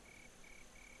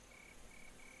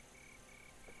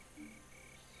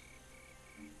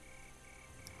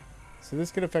 So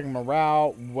this could affect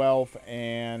morale, wealth,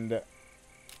 and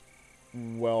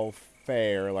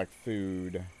welfare, like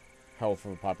food, health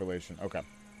of the population. Okay.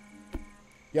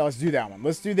 Yeah, let's do that one.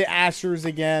 Let's do the Ashers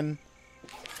again.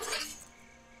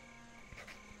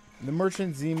 The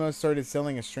merchant Zemo started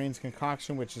selling a strange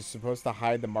concoction which is supposed to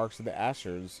hide the marks of the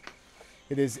Ashers.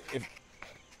 It's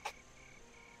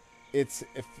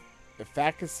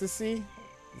efficacy.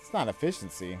 It's not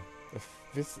efficiency.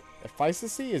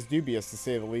 Efficacy is dubious, to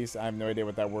say the least. I have no idea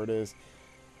what that word is.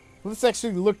 Let's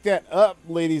actually look that up,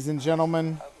 ladies and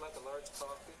gentlemen.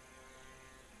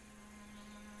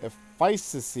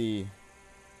 Efficacy.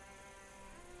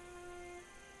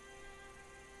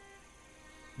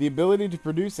 The ability to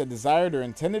produce a desired or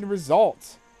intended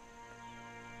result.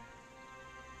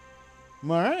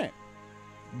 Alright.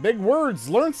 Big words.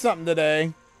 Learned something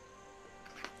today.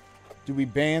 Do we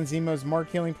ban Zemo's Mark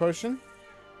Healing Potion?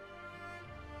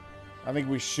 I think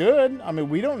we should. I mean,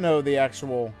 we don't know the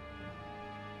actual...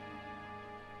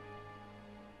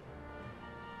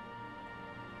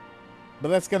 But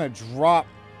that's going to drop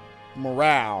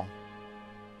morale.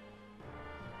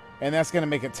 And that's going to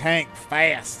make a tank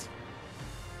fast.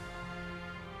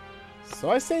 So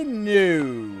I say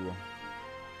no.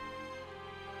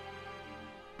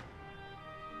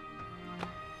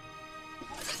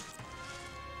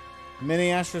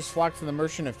 Many ashes flock to the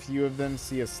merchant. A few of them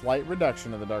see a slight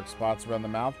reduction of the dark spots around the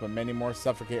mouth, but many more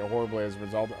suffocate horribly as a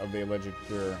result of the alleged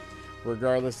cure.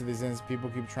 Regardless of these ends, people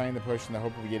keep trying the push in the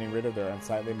hope of getting rid of their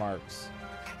unsightly marks.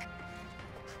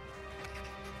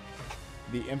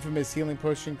 The infamous healing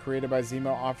potion created by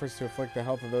Zemo offers to afflict the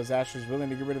health of those ashes willing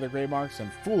to get rid of their grey marks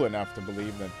and fool enough to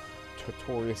believe the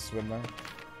notorious swindler.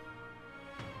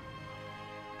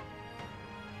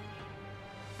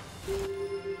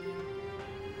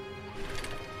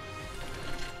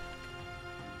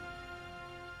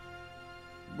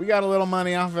 We got a little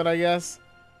money off it, I guess.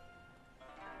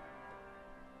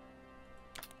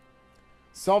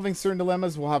 Solving certain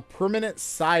dilemmas will have permanent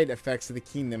side effects to the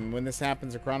kingdom. When this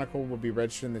happens, a chronicle will be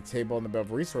registered in the table on the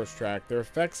above resource track. Their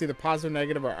effects, either positive or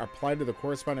negative, are applied to the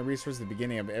corresponding resource at the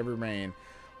beginning of every reign.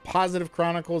 Positive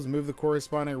chronicles move the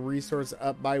corresponding resource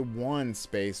up by 1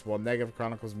 space, while negative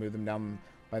chronicles move them down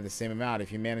by the same amount.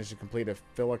 If you manage to complete a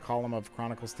fill a column of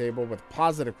chronicles table with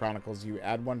positive chronicles, you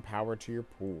add 1 power to your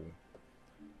pool.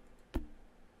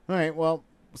 Alright, well,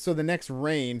 so the next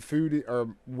reign, food or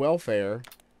welfare,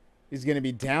 is going to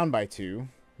be down by 2.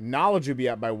 Knowledge will be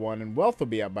up by 1, and wealth will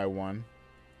be up by 1.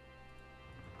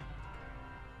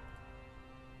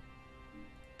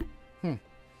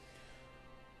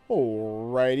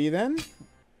 Alrighty then.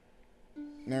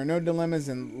 There are no dilemmas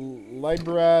in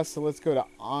Libra, so let's go to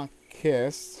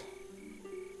Ankist.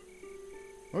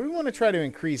 What do we want to try to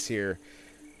increase here?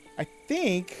 I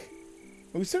think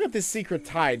we still got this secret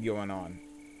tide going on.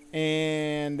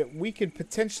 And we could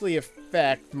potentially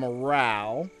affect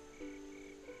morale.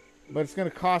 But it's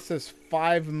going to cost us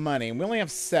 5 money. And we only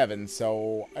have 7,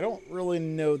 so I don't really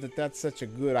know that that's such a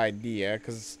good idea.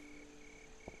 Because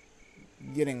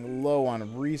getting low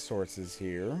on resources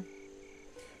here.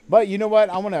 But you know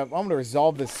what? I'm gonna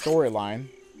resolve this storyline.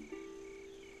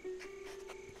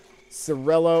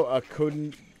 Sorello, a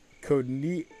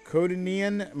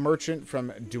Codenian merchant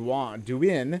from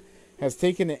Duin, has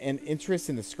taken an interest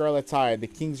in the Scarlet Tide, the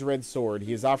King's Red Sword.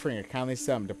 He is offering a kindly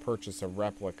sum to purchase a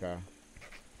replica.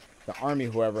 The army,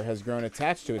 however, has grown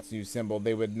attached to its new symbol.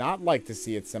 They would not like to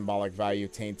see its symbolic value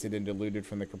tainted and diluted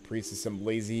from the caprice of some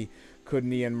lazy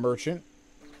Codenian merchant.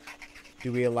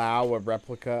 Do we allow a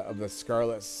replica of the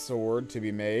Scarlet Sword to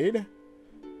be made?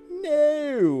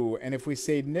 No! And if we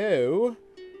say no,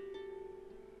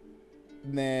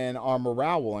 then our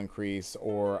morale will increase,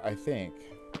 or I think.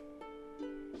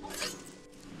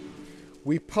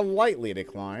 We politely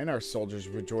decline. Our soldiers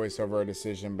rejoice over our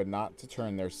decision, but not to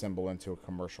turn their symbol into a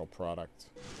commercial product.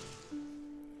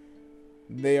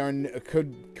 They are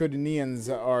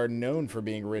Codenians are known for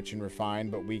being rich and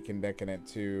refined, but weak and decadent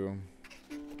too.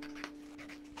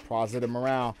 Positive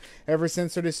morale. Ever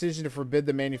since our decision to forbid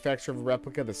the manufacture of a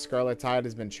replica, the Scarlet Tide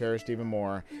has been cherished even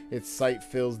more. Its sight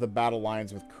fills the battle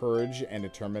lines with courage and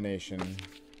determination.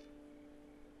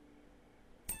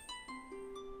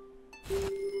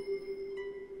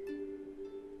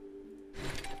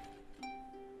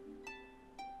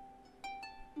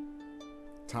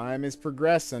 Time is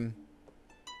progressing.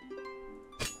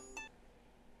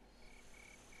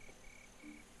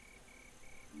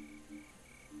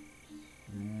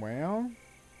 Well,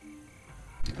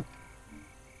 I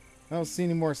don't see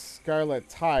any more Scarlet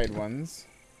Tide ones.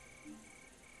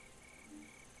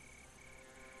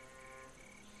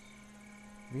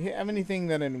 Do we have anything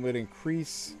that would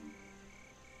increase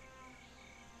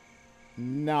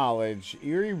knowledge?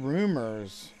 Eerie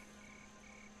rumors.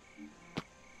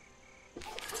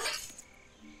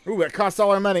 Ooh, that cost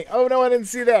all our money. Oh no, I didn't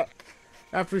see that.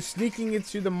 After sneaking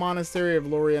into the monastery of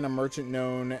Lorien, a merchant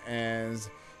known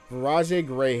as Virage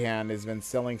Greyhand has been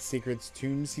selling secrets,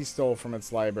 tombs he stole from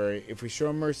its library. If we show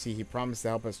him mercy, he promised to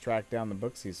help us track down the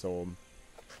books he sold.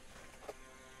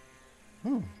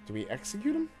 Do we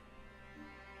execute him?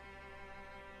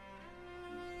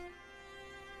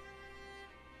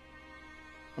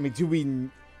 I mean, do we...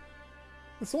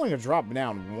 It's only going to drop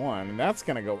down 1, and that's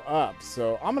going to go up.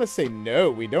 So I'm going to say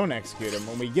no, we don't execute him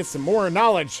when we get some more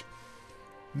knowledge.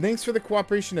 Thanks for the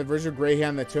cooperation of Virgil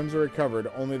Greyhand, the tombs are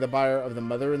recovered. Only the buyer of the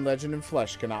Mother in Legend and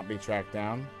Flesh cannot be tracked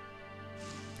down.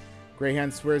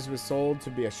 Greyhand swears he was sold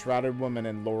to be a shrouded woman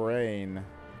in Lorraine.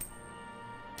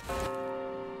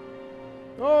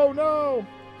 Oh no!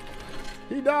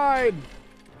 He died!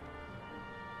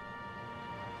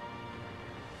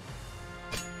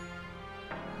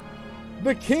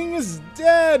 The king is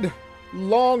dead!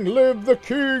 Long live the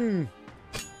king!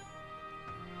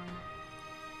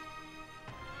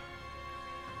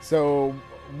 So,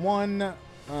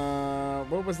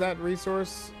 what was that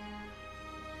resource?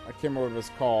 I can't remember what it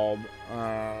was called.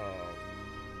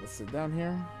 Let's sit down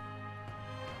here.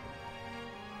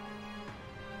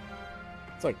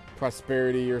 It's like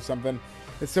prosperity or something.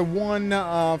 It's a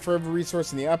 1 for every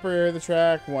resource in the upper area of the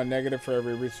track, 1 negative for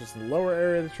every resource in the lower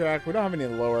area of the track. We don't have any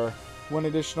in the lower. 1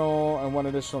 additional and 1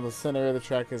 additional in the center of the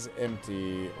track is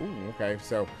empty. Ooh, okay.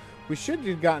 So we should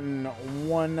have gotten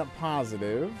 1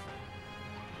 positive.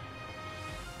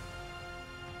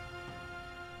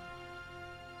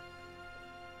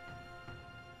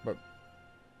 But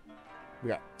we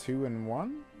got 2 and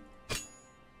 1.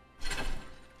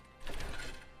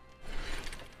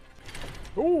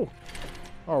 Ooh!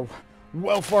 Our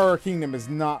welfare kingdom is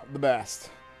not the best.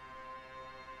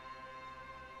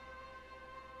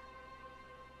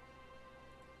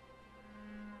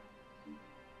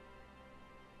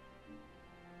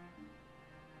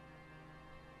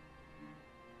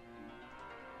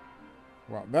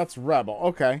 Well, that's rebel.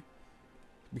 Okay.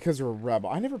 Because you're a rebel.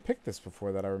 I never picked this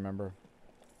before that I remember.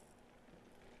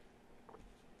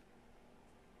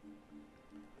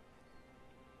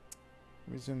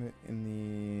 Who's in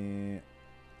the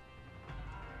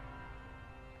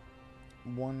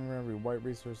 1 for every white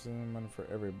resource and 1 for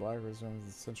every black resource in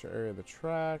the central area of the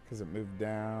track because it moved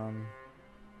down.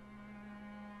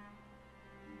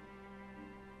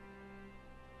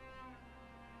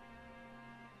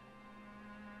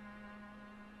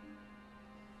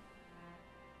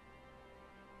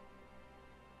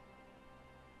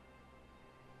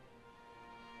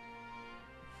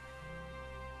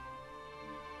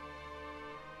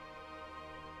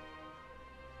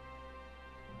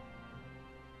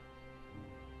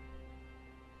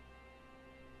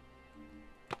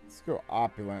 Let's go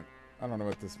opulent. I don't know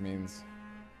what this means.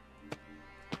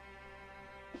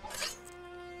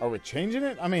 Are we changing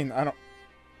it? I mean, I don't...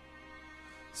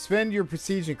 Spend your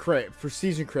prestige and crave.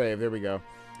 There we go.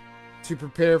 To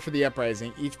prepare for the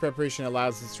uprising. Each preparation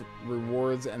allows its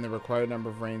rewards and the required number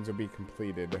of reigns will be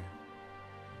completed.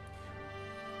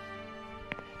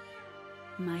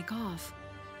 Mic off.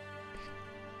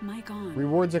 Mic on.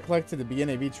 Rewards are collected at the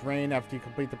beginning of each reign after you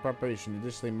complete the preparation.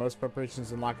 Additionally, most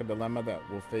preparations unlock a dilemma that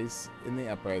will face in the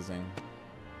uprising.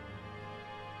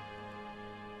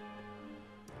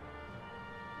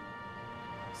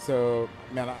 So,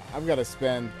 man, I've got to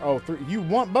spend... Oh, 3. You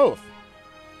want both?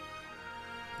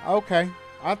 Okay.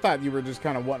 I thought you were just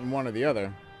kind of wanting one or the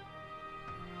other.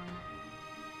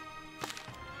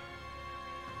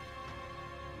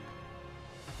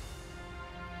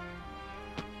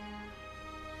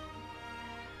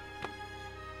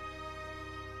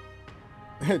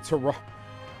 It's a...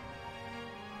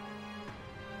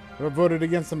 I've voted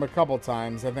against them a couple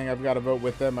times. I think I've got to vote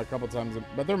with them a couple times.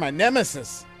 But they're my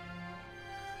nemesis.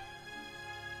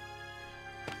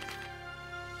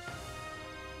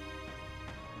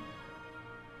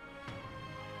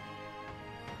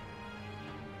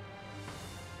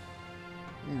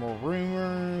 More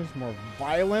rumors, more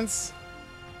violence.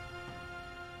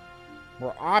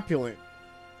 More opulent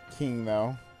king,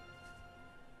 though.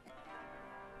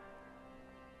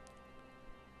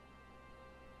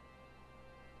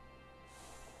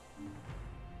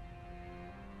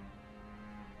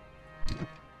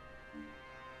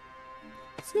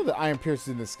 Let's go the iron pierces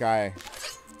in the sky.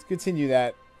 Let's continue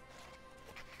that.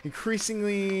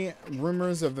 Increasingly,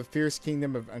 rumors of the fierce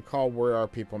kingdom of Ankal worry our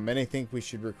people. Many think we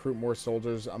should recruit more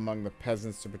soldiers among the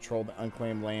peasants to patrol the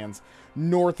unclaimed lands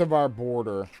north of our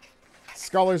border.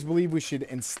 Scholars believe we should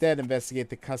instead investigate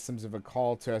the customs of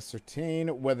Ankal to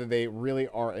ascertain whether they really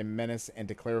are a menace and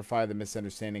to clarify the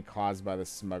misunderstanding caused by the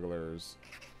smugglers.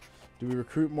 Do we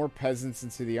recruit more peasants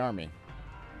into the army?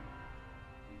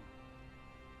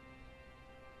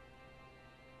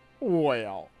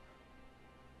 Well...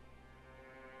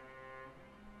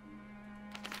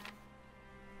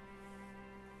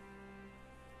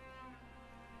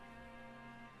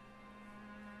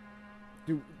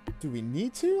 Do we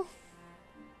need to?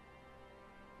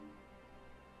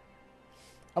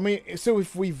 I mean, so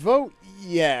if we vote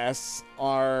yes,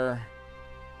 our...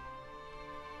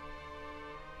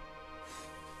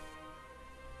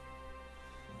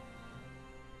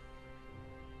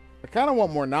 I kind of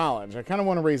want more knowledge. I kind of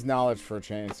want to raise knowledge for a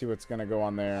change, see what's going to go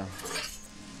on there.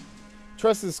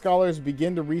 Trusted scholars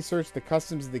begin to research the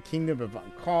customs of the Kingdom of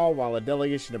Ankal while a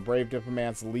delegation of brave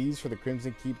diplomats leaves for the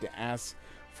Crimson Keep to ask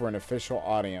for an official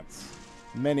audience.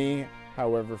 Many,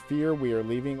 however, fear we are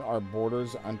leaving our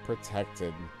borders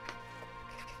unprotected.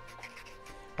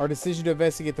 Our decision to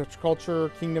investigate the culture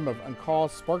Kingdom of Ankal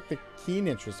sparked the keen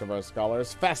interest of our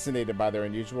scholars, fascinated by their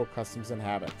unusual customs and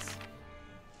habits.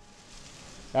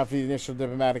 After the initial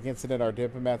diplomatic incident, our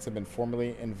diplomats have been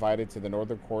formally invited to the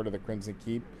northern court of the Crimson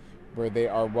Keep, where they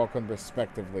are welcomed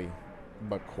respectively,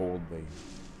 but coldly.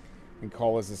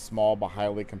 Ankal is a small but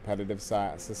highly competitive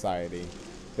society.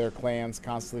 Their clans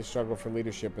constantly struggle for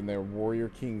leadership, and their warrior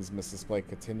kings must display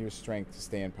continuous strength to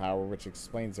stay in power, which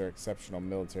explains their exceptional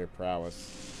military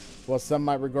prowess. While some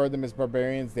might regard them as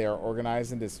barbarians, they are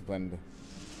organized and disciplined.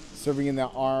 Serving in the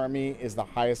army is the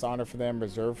highest honor for them,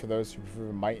 reserved for those who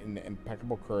prove might and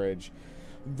impeccable courage.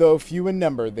 Though few in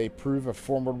number, they prove a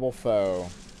formidable foe.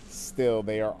 Still,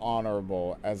 they are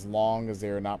honorable. As long as they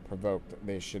are not provoked,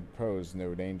 they should pose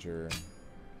no danger.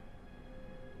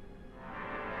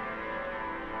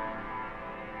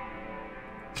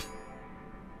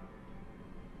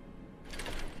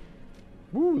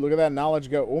 Woo, look at that knowledge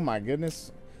go. Oh my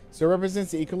goodness. So it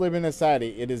represents the equilibrium in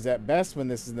society. It is at best when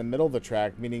this is in the middle of the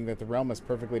track, meaning that the realm is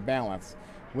perfectly balanced.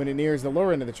 When it nears the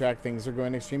lower end of the track, things are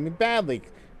going extremely badly,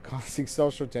 causing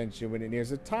social tension. When it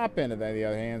nears the top end, on the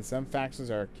other hand, some factions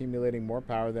are accumulating more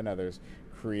power than others,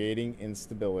 creating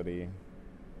instability.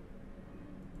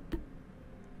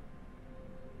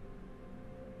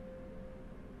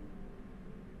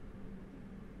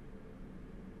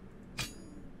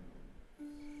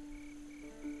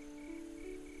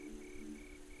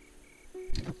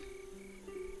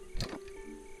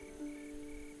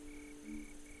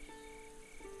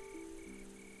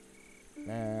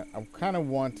 I kind of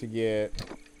want to get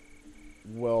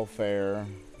welfare.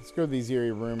 Let's go to these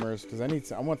eerie rumors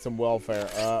because I want some welfare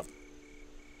up.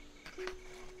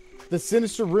 The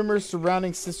sinister rumors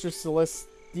surrounding Sister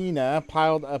Celestina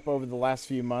piled up over the last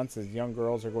few months as young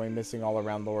girls are going missing all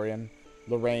around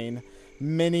Lorraine.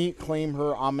 Many claim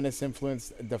her ominous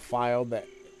influence defiled the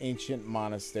ancient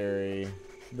monastery.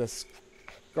 The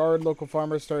scarred local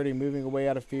farmers started moving away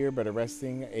out of fear, but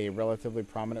arresting a relatively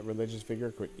prominent religious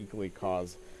figure could equally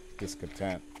cause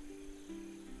discontent.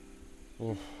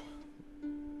 Oof.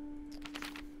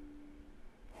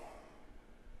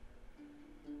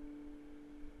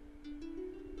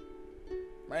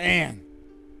 Man.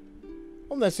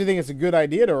 Unless you think it's a good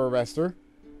idea to arrest her.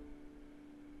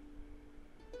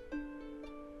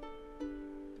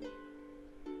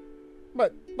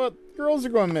 But girls are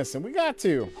going missing. We got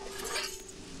to.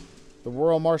 The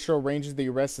Royal Marshal arranges the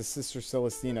arrest of Sister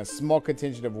Celestina. A small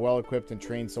contingent of well-equipped and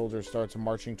trained soldiers starts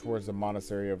marching towards the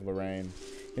monastery of Lorraine.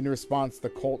 In response, the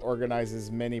cult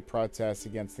organizes many protests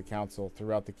against the council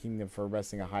throughout the kingdom for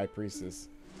arresting a high priestess.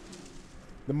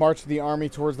 The march of the army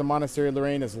towards the monastery of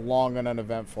Lorraine is long and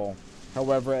uneventful.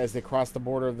 However, as they cross the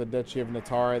border of the Duchy of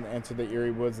Natara and enter the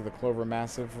eerie woods of the Clover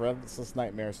Massif, restless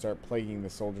nightmares start plaguing the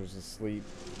soldiers asleep.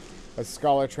 A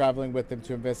scholar traveling with them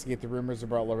to investigate the rumors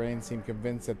about Lorraine seemed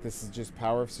convinced that this is just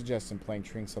power of suggestion playing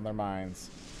tricks on their minds.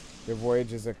 Their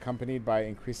voyage is accompanied by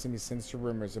increasingly sinister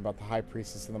rumors about the high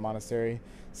priestess of the monastery,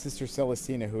 Sister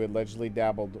Celestina, who allegedly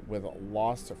dabbled with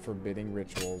lost, forbidding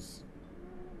rituals.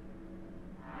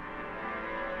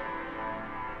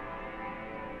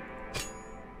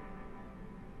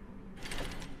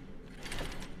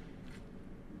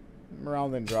 Morale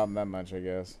didn't drop that much, I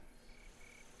guess.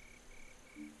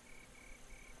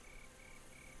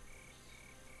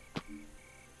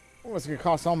 Oh, it's going to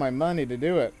cost all my money to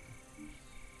do it.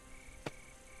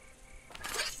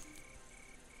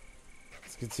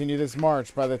 Let's continue this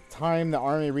march. By the time the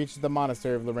army reaches the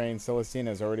monastery of Lorraine, Celestina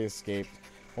has already escaped.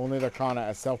 Only Lacana,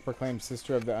 a self-proclaimed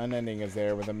sister of the unending, is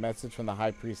there with a message from the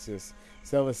high priestess.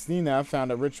 Celestina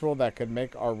found a ritual that could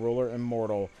make our ruler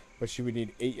immortal, but she would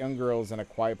need 8 young girls and a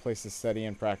quiet place to study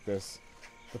and practice.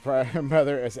 The prior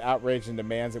mother is outraged and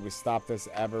demands that we stop this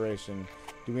aberration.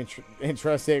 Do we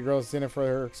entrust 8 girls in for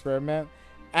her experiment?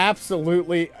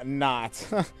 Absolutely not.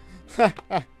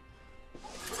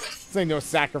 This ain't no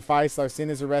sacrifice. Larcina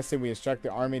is arrested. We instruct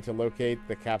the army to locate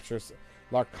the captures.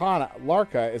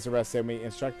 Larka is arrested. And we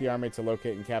instruct the army to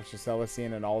locate and capture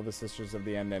Celestine and all of the sisters of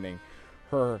the unending,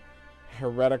 her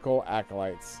heretical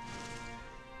acolytes.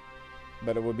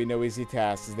 But it would be no easy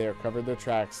task. As they are covered their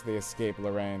tracks, they escape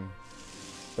Lorraine.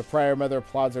 The prior mother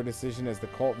applauds our decision as the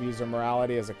cult views our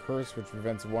morality as a curse which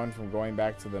prevents one from going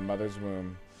back to the mother's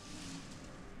womb.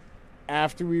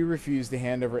 After we refuse to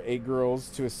hand over 8 girls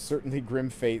to a certainly grim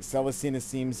fate, Celestina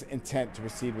seems intent to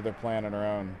proceed with her plan on her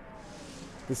own.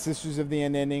 The Sisters of the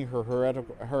Unending, her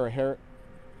heretical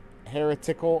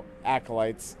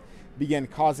acolytes, begin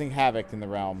causing havoc in the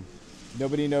realm.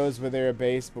 Nobody knows where they are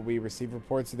based, but we receive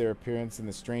reports of their appearance in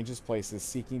the strangest places,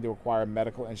 seeking to acquire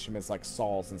medical instruments like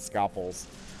saws and scalpels.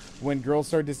 When girls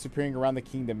start disappearing around the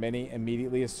kingdom, many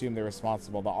immediately assume they're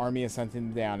responsible. The army is hunting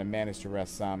them down and managed to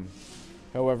arrest some.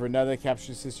 However, none of the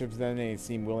captured sisters of the Unending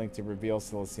seem willing to reveal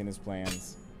Celestina's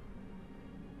plans.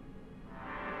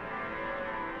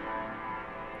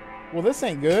 Well, this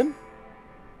ain't good.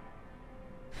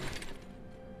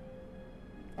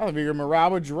 I thought your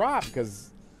morale would drop because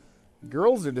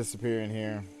girls are disappearing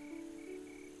here.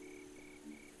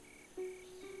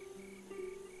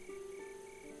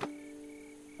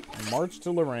 March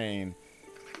to Lorraine.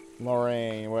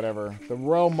 Lorraine, whatever. The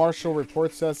Royal Marshal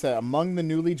reports to us that among the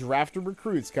newly drafted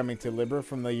recruits coming to Libra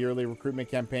from the yearly recruitment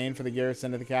campaign for the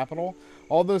garrison of the capital,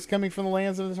 all those coming from the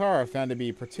lands of the Tar are found to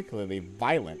be particularly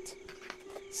violent.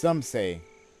 Some say,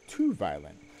 too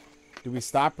violent. Do we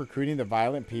stop recruiting the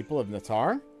violent people of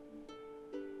Natar?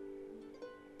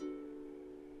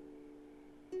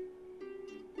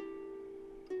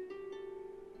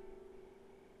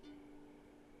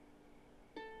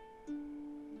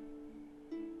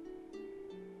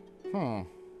 Huh.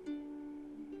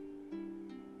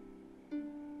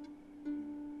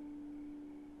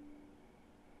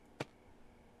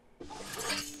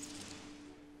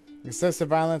 Excessive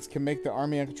violence can make the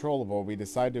army uncontrollable. We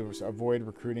decide to avoid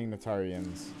recruiting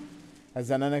Natarians. As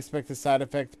an unexpected side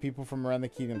effect, people from around the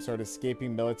kingdom start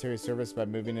escaping military service by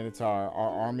moving to Natar. Our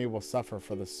army will suffer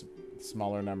for the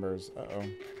smaller numbers. Uh-oh.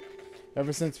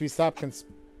 Ever since we stopped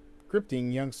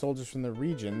conscripting young soldiers from the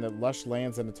region, the lush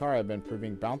lands of Natar have been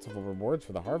proving bountiful rewards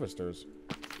for the harvesters.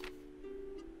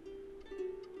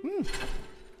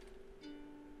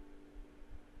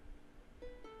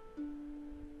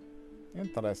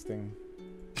 Interesting.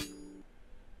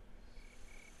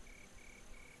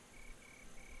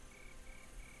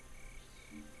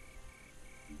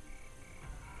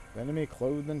 The enemy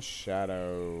clothed in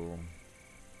shadow.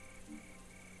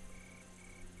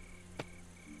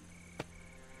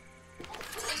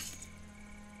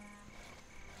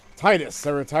 Titus,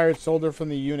 a retired soldier from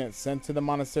the unit sent to the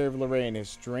monastery of Lorraine, has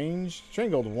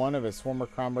strangled one of his former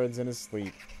comrades in his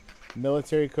sleep.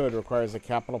 Military code requires a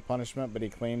capital punishment, but he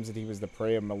claims that he was the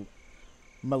prey of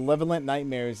malevolent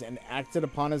nightmares and acted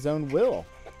upon his own will.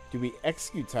 Do we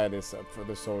execute Titus for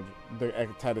the soldier?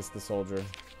 Titus the soldier.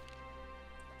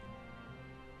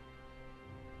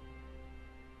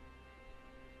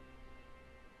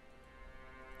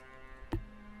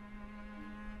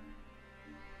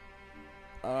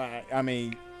 I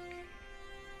mean,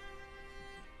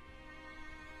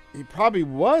 he probably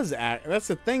was that's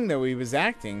the thing, though. He was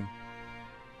acting.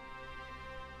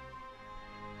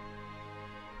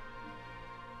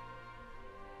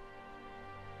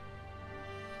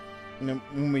 And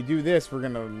when we do this, we're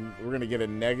gonna get a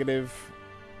negative.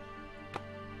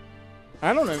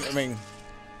 I don't know. I mean,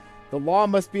 the law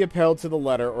must be upheld to the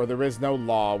letter, or there is no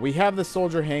law. We have the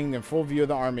soldier hanged in full view of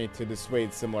the army to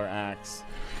dissuade similar acts.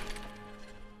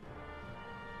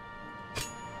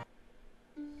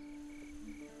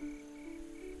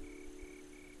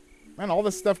 Man, all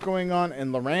this stuff going on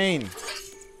in Lorraine.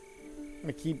 I'm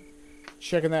gonna keep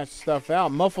checking that stuff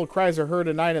out. Muffled cries are heard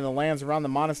at night in the lands around the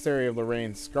monastery of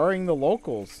Lorraine, scarring the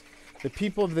locals. The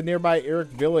people of the nearby Eric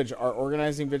village are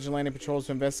organizing vigilante patrols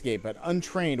to investigate, but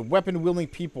untrained, weapon-wielding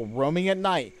people roaming at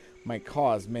night might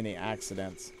cause many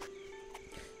accidents.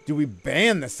 Do we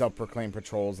ban the self-proclaimed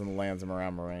patrols in the lands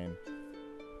around Lorraine?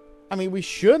 I mean, we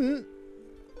shouldn't.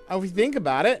 If we think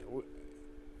about it,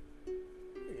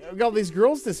 we got all these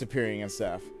girls disappearing and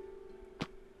stuff.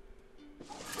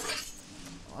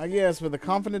 I guess with a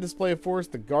confident display of force,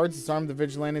 the guards disarm the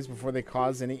vigilantes before they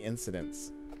cause any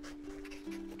incidents.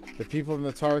 The people of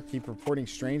Natar keep reporting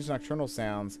strange nocturnal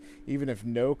sounds. Even if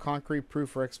no concrete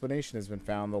proof or explanation has been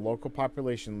found, the local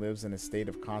population lives in a state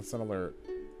of constant alert.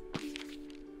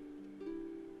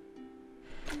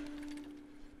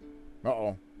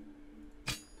 Uh-oh.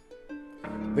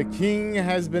 The king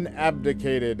has been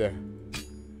abdicated.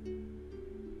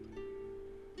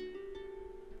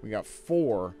 We got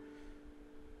 4.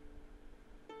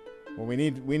 Well, we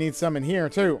need some in here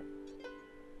too.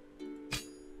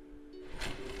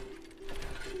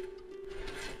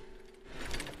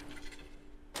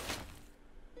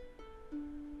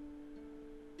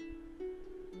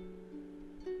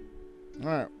 All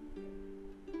right.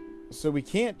 So we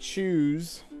can't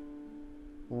choose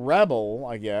rebel,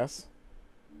 I guess.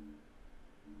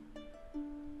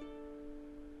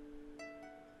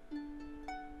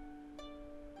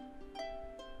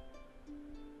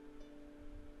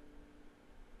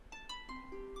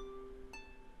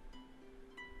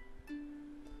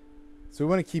 So we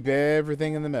want to keep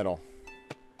everything in the middle.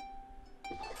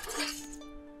 You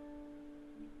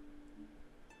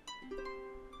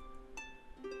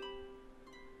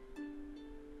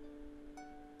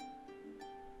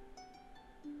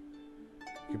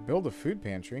could build a food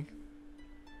pantry.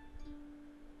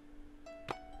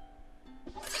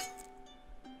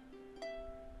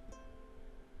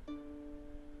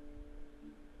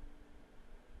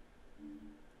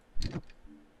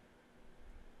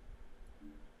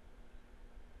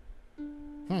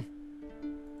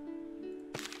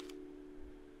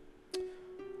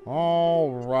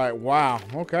 All right. Wow.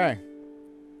 Okay.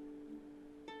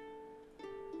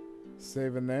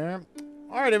 Save in there.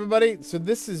 All right, everybody. So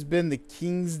this has been the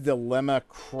King's Dilemma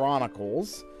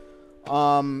Chronicles.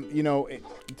 You know,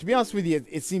 to be honest with you,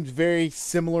 it seems very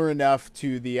similar enough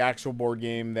to the actual board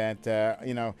game that,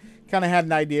 you know, kind of had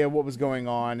an idea what was going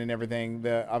on and everything.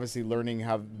 Obviously learning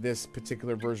how this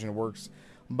particular version works.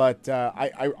 But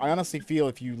I honestly feel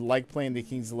if you like playing the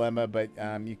King's Dilemma, but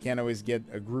you can't always get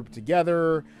a group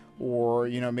together, or,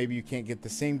 you know, maybe you can't get the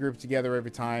same group together every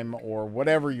time, or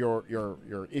whatever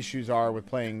your issues are with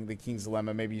playing the King's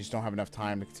Dilemma, maybe you just don't have enough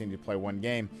time to continue to play one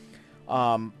game.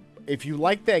 If you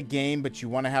like that game, but you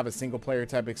want to have a single player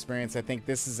type experience, I think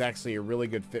this is actually a really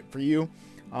good fit for you.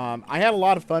 I had a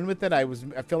lot of fun with it. I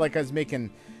feel like I was making,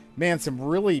 man, some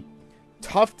really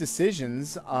tough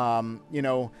decisions. You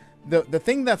know, the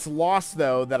thing that's lost,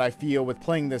 though, that I feel with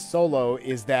playing this solo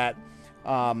is that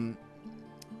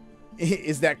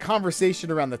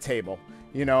conversation around the table,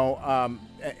 you know,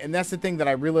 and that's the thing that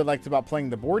I really liked about playing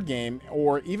the board game,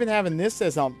 or even having this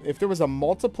as if there was a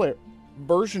multiplayer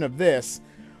version of this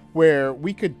where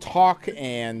we could talk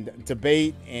and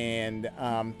debate and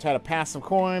try to pass some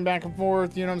coin back and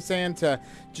forth, you know what I'm saying, to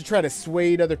try to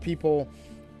sway other people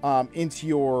into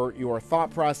your thought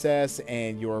process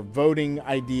and your voting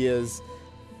ideas.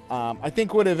 I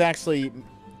think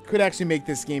could actually make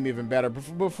this game even better.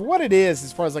 But for what it is,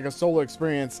 as far as like a solo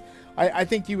experience, I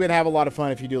think you would have a lot of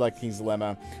fun if you do like King's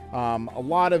Dilemma. A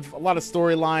lot of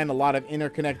storyline, a lot of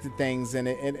interconnected things, and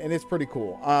it's pretty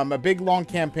cool. A big long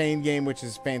campaign game, which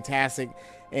is fantastic,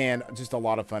 and just a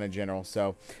lot of fun in general.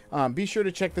 So be sure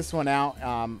to check this one out.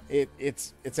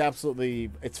 It's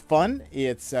absolutely, it's fun.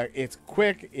 It's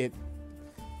quick.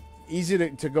 Easy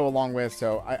to go along with,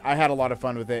 so I had a lot of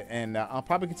fun with it, and I'll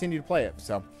probably continue to play it.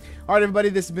 So, all right, everybody,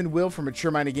 this has been Will from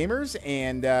Mature Minded Gamers,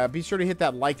 and be sure to hit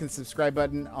that like and subscribe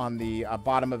button on the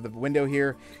bottom of the window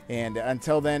here. And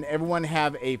until then, everyone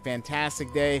have a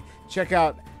fantastic day. Check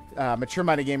out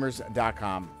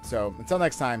maturemindedgamers.com. So, until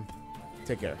next time,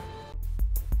 take care.